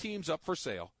 Put the teams up for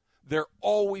sale. They're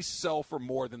always sell for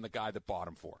more than the guy that bought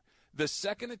them for. The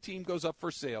second a team goes up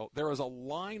for sale, there is a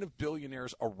line of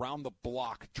billionaires around the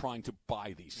block trying to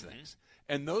buy these things.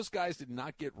 And those guys did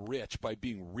not get rich by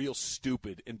being real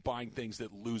stupid and buying things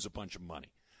that lose a bunch of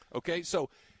money. Okay, so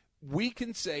we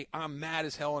can say, I'm mad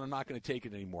as hell and I'm not going to take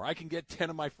it anymore. I can get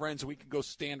 10 of my friends and we can go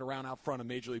stand around out front of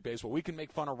Major League Baseball. We can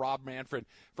make fun of Rob Manfred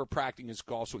for practicing his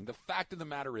golf swing. The fact of the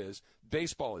matter is,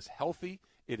 baseball is healthy,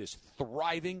 it is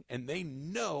thriving, and they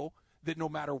know that no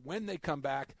matter when they come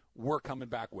back, we're coming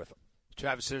back with them.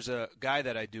 Travis, there's a guy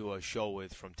that I do a show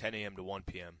with from 10 a.m. to 1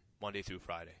 p.m., Monday through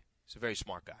Friday. He's a very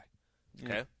smart guy.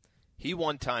 Okay? Yeah. He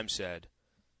one time said,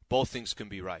 both things can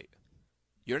be right.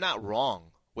 You're not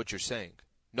wrong what you're saying.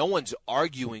 No one's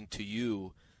arguing to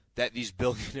you that these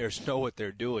billionaires know what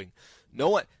they're doing. No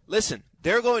one. Listen,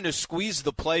 they're going to squeeze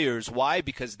the players. Why?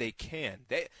 Because they can.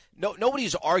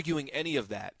 Nobody's arguing any of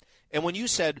that. And when you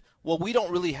said, well, we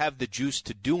don't really have the juice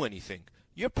to do anything,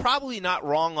 you're probably not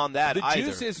wrong on that either. The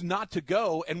juice is not to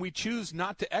go, and we choose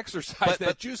not to exercise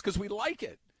that juice because we like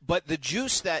it. But the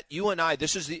juice that you and I,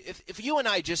 if you and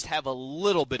I just have a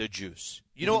little bit of juice,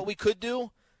 you know what we could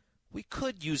do? We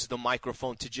could use the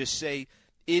microphone to just say,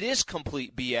 it is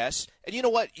complete BS. And you know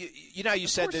what? You know how you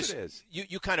said this? It is.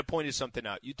 You kind of pointed something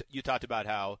out. You talked about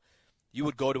how you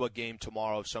would go to a game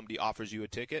tomorrow if somebody offers you a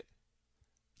ticket.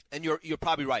 And you're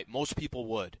probably right. Most people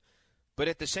would. But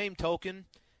at the same token,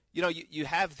 you know, you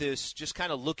have this, just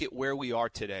kind of look at where we are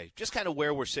today. Just kind of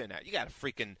where we're sitting at. You got a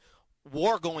freaking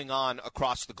war going on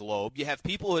across the globe. You have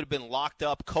people who have been locked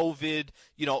up, COVID,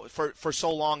 you know, for so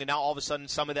long, and now all of a sudden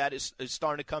some of that is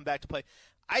starting to come back to play.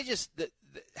 I just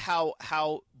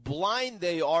how blind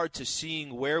they are to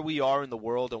seeing where we are in the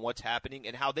world and what's happening,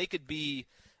 and how they could be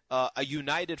a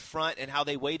united front, and how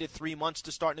they waited 3 months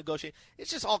to start negotiating.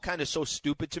 It's just all kind of so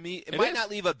stupid to me. It might not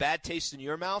leave a bad taste in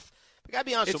your mouth, but I gotta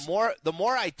be honest. The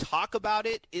more I talk about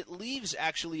it, it leaves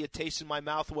actually a taste in my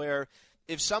mouth where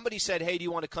if somebody said, "Hey, do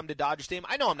you want to come to Dodger Stadium?"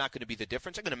 I know I'm not going to be the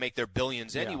difference. I'm going to make their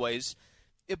billions anyways.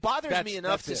 It bothers me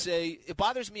enough to say. It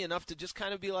bothers me enough to just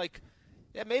kind of be like,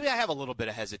 yeah, maybe I have a little bit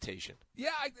of hesitation. Yeah,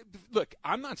 look,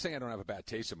 I'm not saying I don't have a bad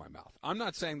taste in my mouth. I'm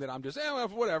not saying that I'm just, well,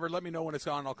 whatever, let me know when it's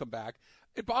gone and I'll come back.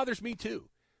 It bothers me too.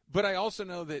 But I also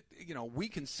know that, you know, we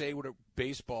can say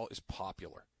baseball is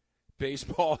popular.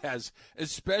 Baseball has,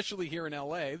 especially here in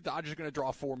L.A., the Dodgers are going to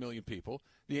draw 4 million people.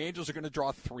 The Angels are going to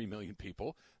draw 3 million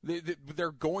people.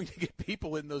 They're going to get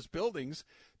people in those buildings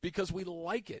because we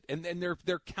like it. And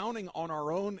they're counting on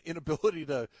our own inability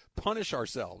to punish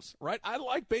ourselves, right? I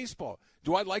like baseball.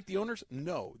 Do I like the owners?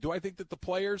 No. Do I think that the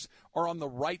players are on the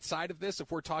right side of this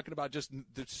if we're talking about just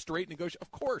the straight negotiation?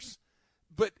 Of course.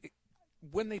 But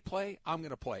when they play, I'm going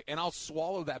to play. And I'll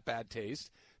swallow that bad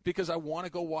taste because I want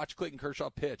to go watch Clayton Kershaw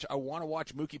pitch. I want to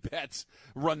watch Mookie Betts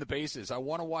run the bases. I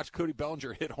want to watch Cody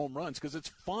Bellinger hit home runs because it's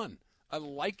fun. I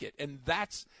like it. And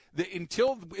that's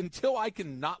until I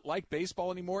can not like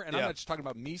baseball anymore, and I'm not just talking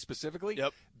about me specifically,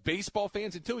 baseball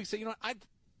fans, until we say, you know what, I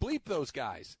bleep those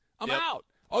guys. I'm out.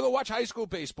 I'll go watch high school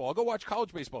baseball. I'll go watch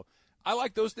college baseball. I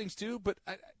like those things too, but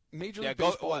Major League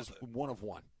Baseball is one of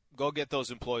one. Go get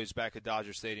those employees back at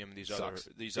Dodger Stadium and these other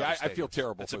I feel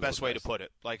terrible. That's the best way to put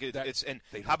it. Like it's and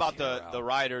how about the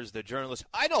writers, the journalists?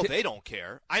 I know they don't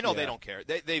care. I know they don't care.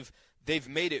 They've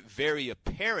made it very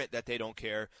apparent that they don't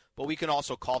care, but we can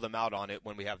also call them out on it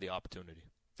when we have the opportunity.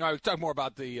 All right, we'll talk more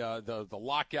about the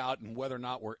lockout and whether or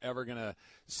not we're ever going to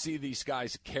see these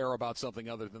guys care about something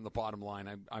other than the bottom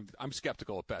line. I'm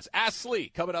skeptical at best. Ask Slee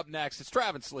coming up next. It's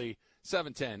Travis Slee,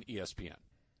 710 ESPN.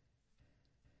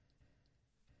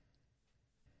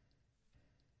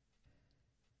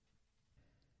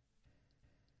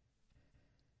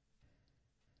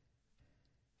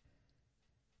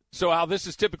 So, Al, this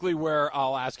is typically where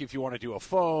I'll ask you if you want to do a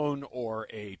phone or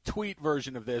a tweet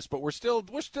version of this, but we're still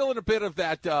in a bit of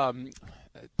that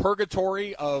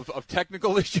purgatory of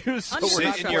technical issues. So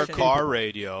sit in your car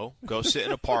radio, go sit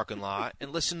in a parking lot,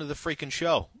 and listen to the freaking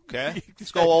show, okay?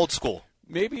 Let's go old school.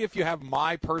 Maybe if you have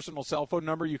my personal cell phone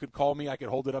number, you could call me. I could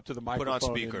hold it up to the microphone. Put it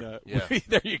on speaker. And, yeah.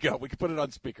 There you go. We can put it on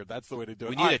speaker. That's the way to do it.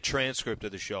 We need a transcript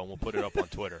of the show, and we'll put it up on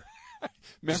Twitter.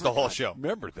 Just the whole show.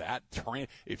 Remember that.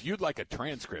 If you'd like a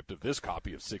transcript of this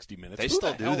copy of 60 Minutes, they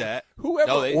still do that.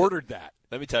 Whoever ordered that.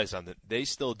 Let me tell you something. They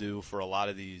still do for a lot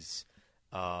of these,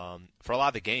 for a lot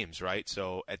of the games, right?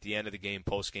 So at the end of the game,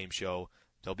 post-game show,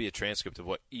 there'll be a transcript of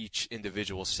what each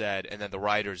individual said, and then the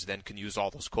writers then can use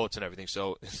all those quotes and everything.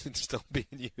 So it's still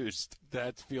being used.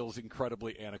 That feels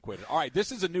incredibly antiquated. All right,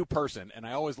 this is a new person, and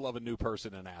I always love a new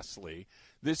person in Ask Slee.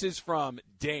 This is from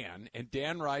Dan, and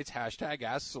Dan writes,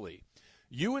 #AskSlee.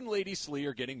 You and Lady Slee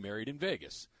are getting married in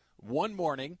Vegas. One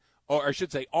morning, or I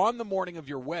should say on the morning of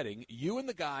your wedding, you and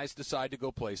the guys decide to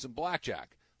go play some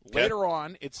blackjack. Okay. Later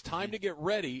on, it's time to get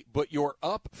ready, but you're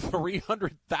up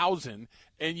 $300,000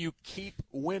 and you keep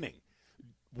winning.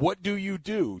 What do?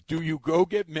 Do you go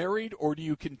get married, or do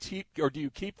you keep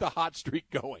the hot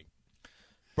streak going?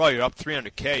 Bro, you're up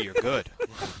 $300K. You're good.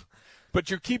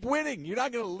 But you keep winning. You're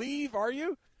not going to leave, are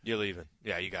you? You're leaving.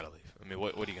 Yeah, you got to leave. I mean,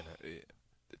 what are you going to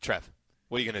 – Trev,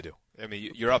 what are you going to do? I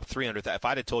mean, you're up $300,000. If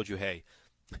I had told you, hey,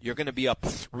 you're going to be up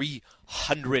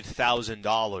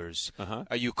 $300,000,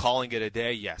 are you calling it a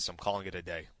day? Yes, I'm calling it a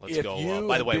day. Let's go.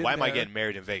 By the way, why am I getting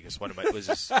married in Vegas? Was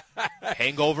this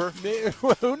hangover?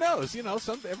 Who knows? You know,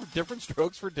 some different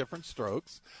strokes for different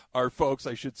strokes, or folks,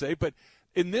 I should say. But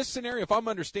in this scenario, if I'm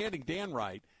understanding Dan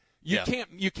right, you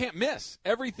can't miss.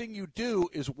 Everything you do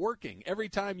is working. Every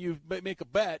time you make a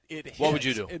bet, it hits. What would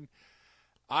you do? And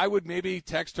I would maybe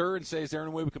text her and say, is there any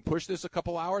way we can push this a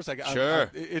couple hours? Sure.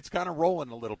 It's kind of rolling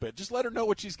a little bit. Just let her know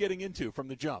what she's getting into from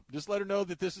the jump. Just let her know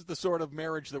that this is the sort of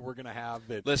marriage that we're going to have.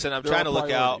 Listen, I'm trying to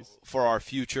look out for our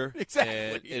future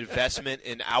and investment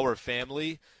in our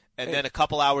family. And then a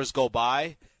couple hours go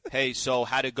by. Hey, so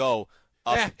how'd it go?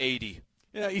 Up 80.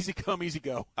 Yeah, easy come, easy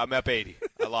go. I'm up 80.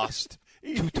 I lost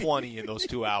 220 in those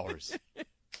 2 hours.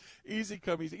 Easy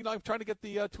come, easy. You know, I'm trying to get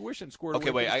the tuition squared away.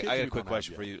 Okay, wait. I got a quick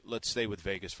question for you. Let's stay with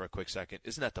Vegas for a quick second.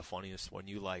 Isn't that the funniest when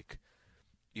you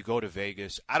go to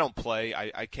Vegas? I don't play.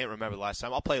 I can't remember the last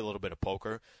time. I'll play a little bit of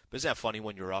poker. But isn't that funny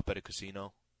when you're up at a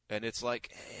casino and it's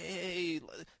like, hey,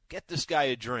 get this guy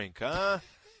a drink, huh?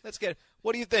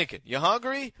 What are you thinking? You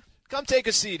hungry? Come take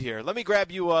a seat here. Let me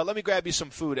grab you some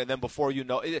food, and then before you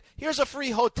know, here's a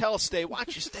free hotel stay. Why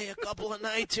don't you stay a couple of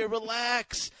nights here,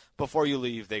 relax? Before you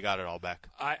leave, they got it all back.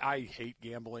 I hate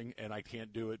gambling, and I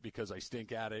can't do it because I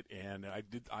stink at it, and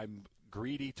I'm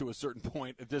greedy to a certain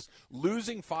point. Just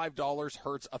losing $5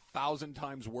 hurts 1,000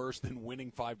 times worse than winning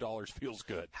 $5 feels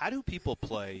good. How do people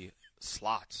play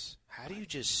slots? How do you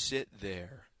just sit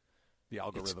there? The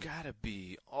algorithm. It's got to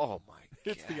be, oh, my God.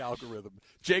 It's the algorithm.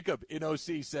 Jacob in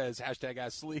OC says,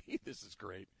 #AskSlee. This is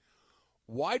great.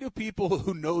 Why do people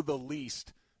who know the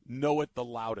least know it the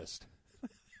loudest?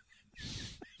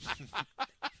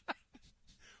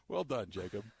 Well done,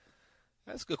 Jacob.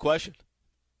 That's a good question.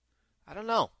 I don't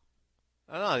know.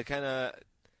 I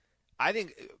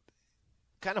think it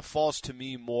kind of falls to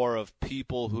me more of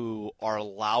people who are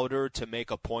louder to make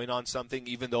a point on something,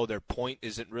 even though their point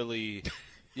isn't really –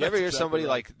 You ever hear somebody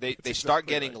right. they start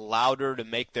getting louder to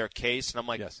make their case, and I'm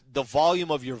like, yes. The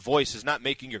volume of your voice is not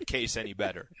making your case any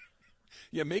better.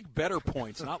 Yeah, make better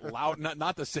points, not loud,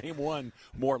 not the same one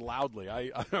more loudly.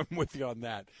 I'm with you on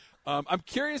that. I'm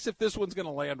curious if this one's going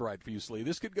to land right for you, Slee.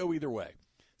 This could go either way.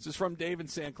 This is from Dave in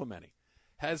San Clemente.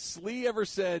 Has Slee ever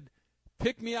said,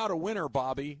 "Pick me out a winner,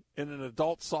 Bobby," in an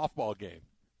adult softball game?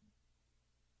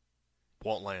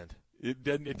 Won't land. It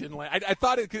didn't land. I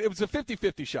thought it was a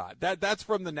 50-50 shot. That's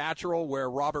from The Natural,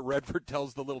 where Robert Redford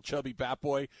tells the little chubby bat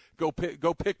boy, go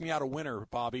pick me out a winner,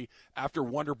 Bobby, after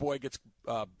Wonder Boy gets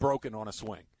broken on a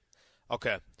swing.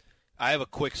 Okay. I have a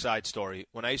quick side story.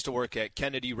 When I used to work at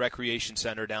Kennedy Recreation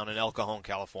Center down in El Cajon,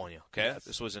 California, okay? Yes.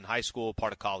 This was in high school,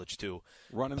 part of college too.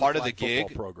 Running part the of the gig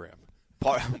football program.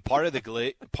 Part of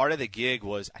the gig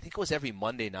was, I think it was every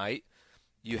Monday night,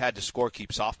 you had to score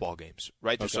keep softball games,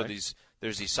 right? Okay. So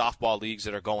there's these softball leagues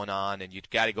that are going on, and you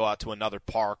got to go out to another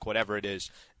park, whatever it is,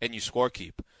 and you score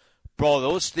keep. Bro,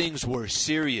 those things were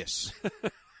serious.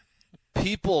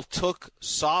 People took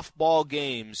softball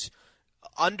games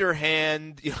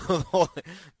underhand.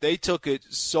 They took it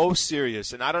so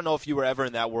serious. And I don't know if you were ever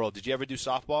in that world. Did you ever do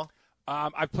softball?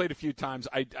 I've played a few times.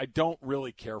 I don't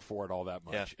really care for it all that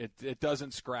much. Yeah. It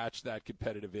doesn't scratch that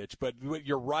competitive itch. But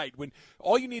you're right. When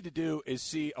all you need to do is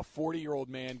see a 40-year-old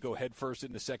man go headfirst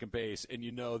into second base, and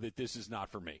you know that this is not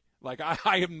for me. Like,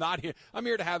 I am not here. I'm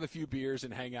here to have a few beers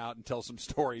and hang out and tell some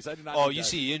stories. I do not. Oh, you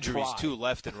see injuries too,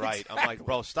 left and right. Exactly. I'm like,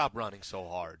 bro, stop running so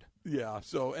hard. Yeah,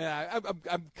 so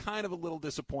I'm kind of a little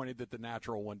disappointed that the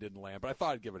natural one didn't land, but I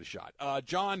thought I'd give it a shot.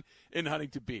 John in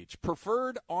Huntington Beach,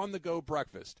 preferred on-the-go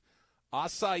breakfast,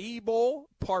 acai bowl,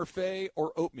 parfait,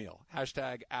 or oatmeal?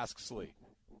 Hashtag Ask Slee.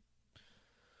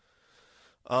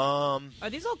 Are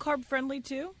these all carb-friendly,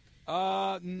 too?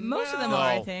 Most of them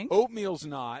are, I think. Oatmeal's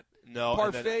not. No.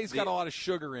 Parfait's got a lot of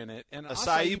sugar in it. And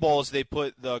acai bowls, they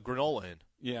put the granola in.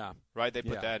 Yeah. Right? They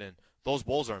put that in. Those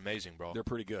bowls are amazing, bro. They're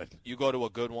pretty good. You go to a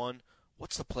good one.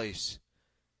 What's the place?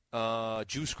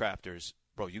 Juice Crafters.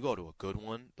 Bro, you go to a good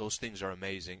one. Those things are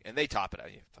amazing. And they top it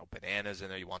out. You throw bananas in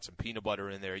there. You want some peanut butter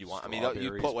in there. You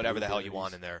put whatever the hell you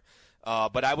want in there.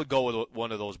 But I would go with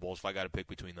one of those bowls if I got to pick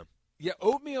between them. Yeah,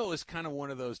 oatmeal is kind of one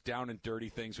of those down and dirty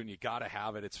things. When you got to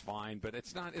have it, it's fine. But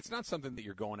it's not something that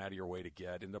you're going out of your way to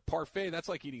get. And the parfait, that's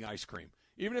like eating ice cream.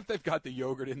 Even if they've got the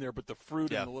yogurt in there, but the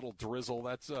fruit and the little drizzle,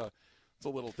 it's a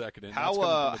little decadent. How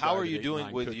are you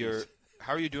doing with your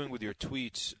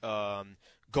tweets?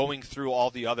 Going through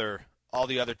all the other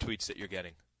tweets that you're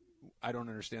getting. I don't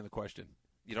understand the question.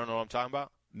 You don't know what I'm talking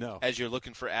about? No. As you're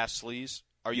looking for Ask Sleaze,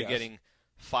 are you getting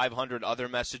 500 other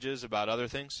messages about other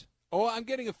things? Oh, I'm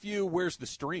getting a few. Where's the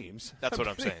streams? That's what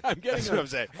I'm saying. I'm getting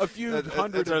a few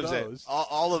hundred of those.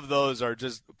 All of those are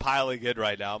just piling in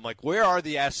right now. I'm like, where are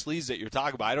the Ask Sleaze that you're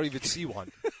talking about? I don't even see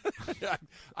one.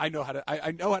 I know how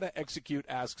to execute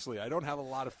Ask Slee. I don't have a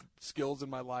lot of skills in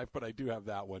my life, but I do have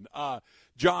that one.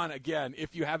 John, again,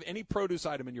 if you have any produce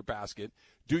item in your basket,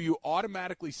 do you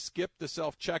automatically skip the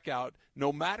self-checkout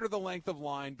no matter the length of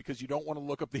line because you don't want to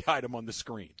look up the item on the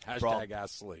screen? Hashtag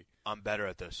Ask Slee. I'm better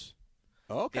at this.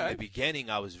 Okay. In the beginning,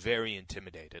 I was very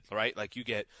intimidated, right? Like you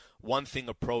get one thing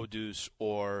of produce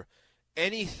or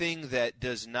anything that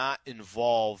does not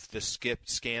involve the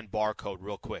scan barcode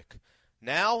real quick.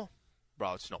 Now,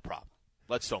 bro, it's no problem.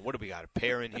 Let's do it. What do we got? A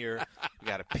pear in here? We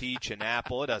got a peach, an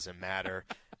apple. It doesn't matter.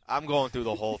 I'm going through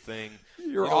the whole thing.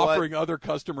 You're offering other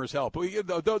customers help.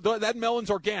 That melon's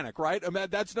organic, right?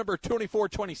 That's number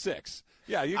 2426.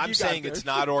 Yeah, I'm saying it's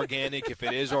not organic. If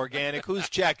it is organic, who's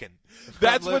checking?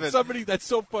 That's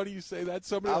so funny you say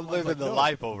that. I'm living the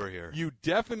life over here. You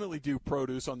definitely do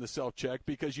produce on the self-check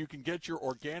because you can get your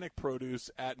organic produce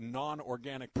at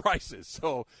non-organic prices.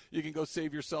 So you can go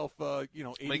save yourself, 80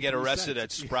 I'm going to get arrested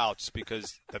at Sprouts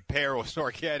because the pear was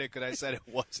organic and I said it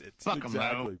wasn't.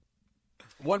 Exactly.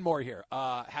 One more here.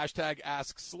 Hashtag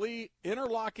Ask Slee,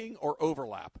 interlocking or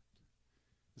overlap?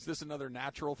 Is this another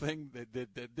natural thing?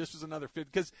 That this was another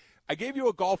fit? Because I gave you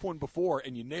a golf one before,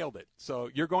 and you nailed it. So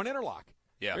you're going interlock.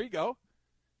 Yeah. There you go.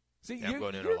 See, I'm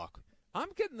going interlock. I'm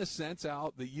getting the sense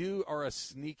out that you are a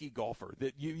sneaky golfer.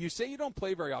 That you say you don't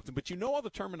play very often, but you know all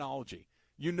the terminology.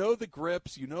 You know the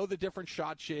grips. You know the different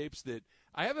shot shapes. That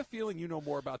I have a feeling you know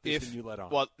more about this than you let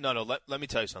on. Well, no. Let me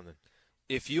tell you something.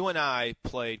 If you and I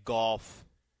played golf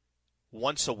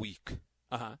once a week,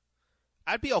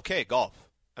 I'd be okay at golf.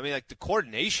 I mean, like, the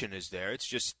coordination is there. It's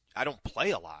just I don't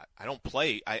play a lot. I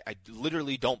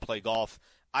literally don't play golf.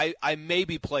 I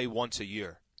maybe play once a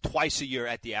year, twice a year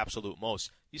at the absolute most.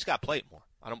 You just got to play it more.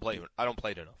 I don't play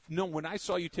it enough. No, when I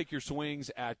saw you take your swings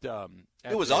at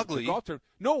it was ugly. The golf tournament,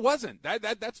 no, it wasn't.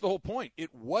 That's the whole point.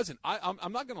 It wasn't.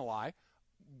 I'm not going to lie.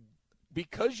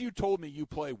 Because you told me you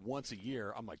play once a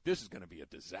year, I'm like, this is going to be a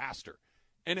disaster.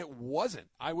 And it wasn't.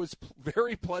 I was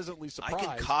very pleasantly surprised.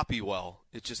 I can copy well.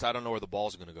 It's just I don't know where the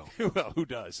ball's going to go. Well, who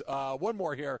does? One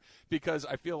more here because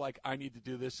I feel like I need to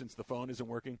do this since the phone isn't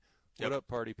working. What up,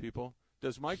 party people?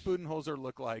 Does Mike Budenholzer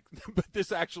look like – but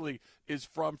this actually is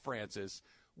from Francis.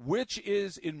 Which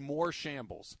is in more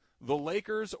shambles, the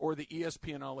Lakers or the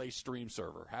ESPN LA stream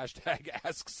server? Hashtag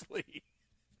Ask Slee.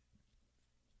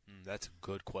 That's a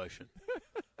good question.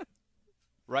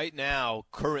 Right now,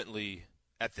 currently –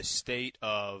 at the state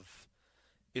of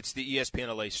it's the ESPN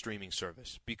LA streaming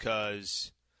service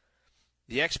because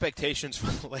the expectations for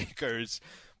the Lakers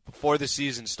before the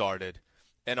season started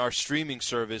and our streaming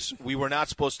service, we were not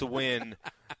supposed to win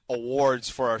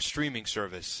awards for our streaming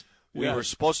service. We were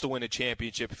supposed to win a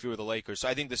championship if we were the Lakers. So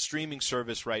I think the streaming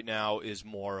service right now is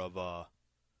more of a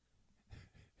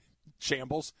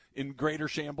shambles, in greater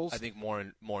shambles. I think more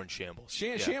in shambles.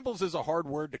 Shambles is a hard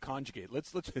word to conjugate.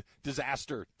 Let's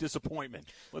disaster, disappointment.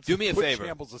 Let's do me a favor.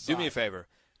 Shambles aside. Do me a favor.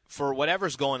 For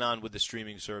whatever's going on with the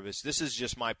streaming service, this is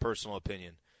just my personal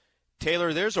opinion.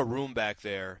 Taylor, there's a room back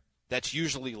there that's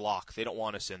usually locked. They don't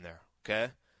want us in there.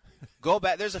 Okay. Go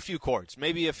back. There's a few chords,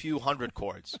 maybe a few hundred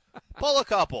chords. Pull a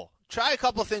couple. Try a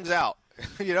couple things out.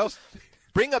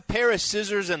 Bring a pair of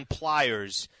scissors and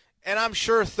pliers, and I'm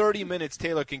sure 30 minutes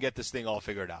Taylor can get this thing all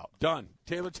figured out. Done.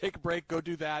 Taylor, take a break. Go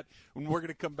do that, and we're going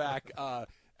to come back.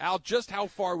 Al, just how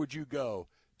far would you go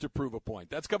to prove a point?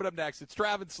 That's coming up next. It's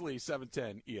Travis Lee,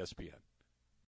 710 ESPN.